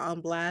restaurant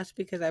on blast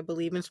because I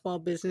believe in small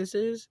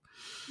businesses.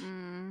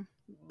 Mm.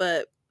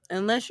 But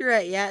unless you're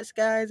at Yats,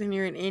 guys, and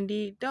you're in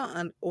Indy,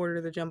 don't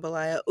order the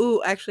jambalaya.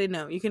 Ooh, actually,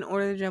 no. You can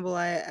order the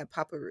jambalaya at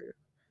Papa Roo.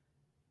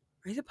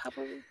 Or is it Papa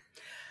Roo?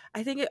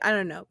 I think I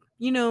don't know.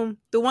 You know,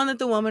 the one that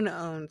the woman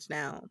owns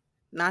now,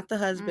 not the Mm.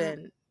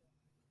 husband.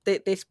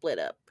 They split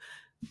up.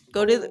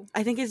 Go to Oh.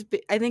 I think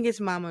it's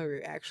Mama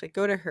Roo actually.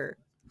 Go to her.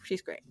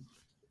 She's great.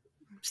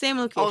 Same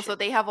Oh, location. so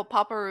they have a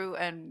Paparu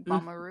and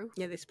Mm, Mamaru.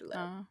 yeah, they split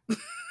up. Uh.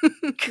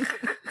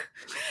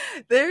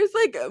 There's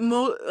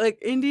like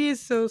India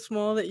is so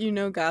small that you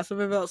know gossip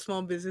about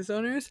small business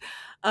owners.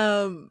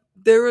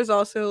 There was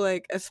also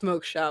like a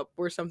smoke shop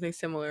where something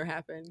similar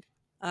happened.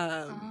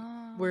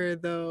 Oh. Where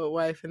the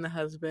wife and the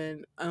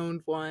husband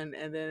owned one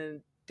and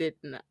then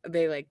didn't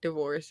they like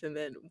divorced and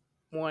then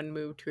one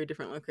moved to a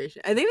different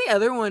location. I think the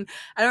other one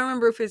I don't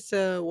remember if it's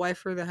the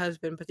wife or the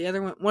husband, but the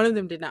other one of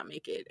them did not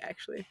make it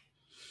actually.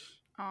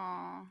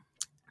 Oh.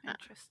 Uh,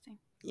 Interesting.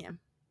 yeah,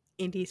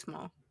 Indy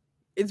small.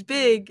 It's Mm.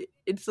 big.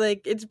 It's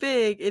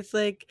big. It's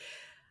like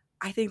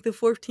I think the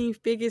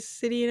 14th biggest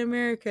city in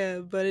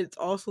America, but it's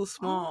also Oh.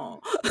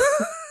 small.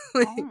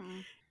 Like,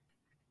 Oh.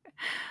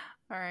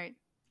 All right.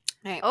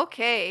 right.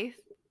 Okay.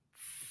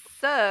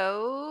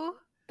 So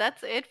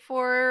that's it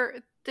for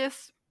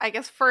this, I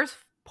guess, first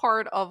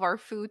part of our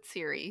food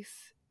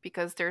series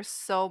because there's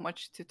so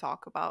much to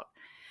talk about.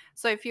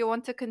 So if you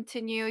want to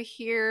continue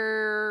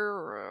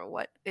here,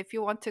 what? If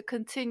you want to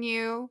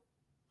continue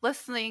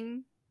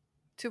listening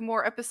to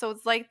more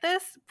episodes like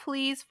this,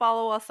 please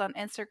follow us on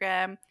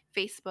Instagram,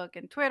 Facebook,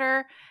 and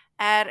Twitter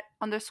at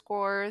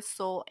underscore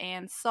soul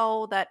and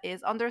soul. That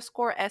is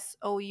underscore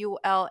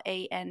SOULANDSEOUL.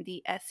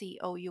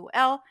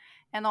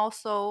 And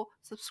also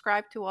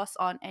subscribe to us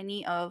on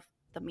any of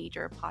the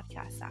major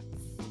podcast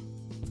apps.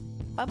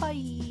 Bye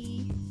bye.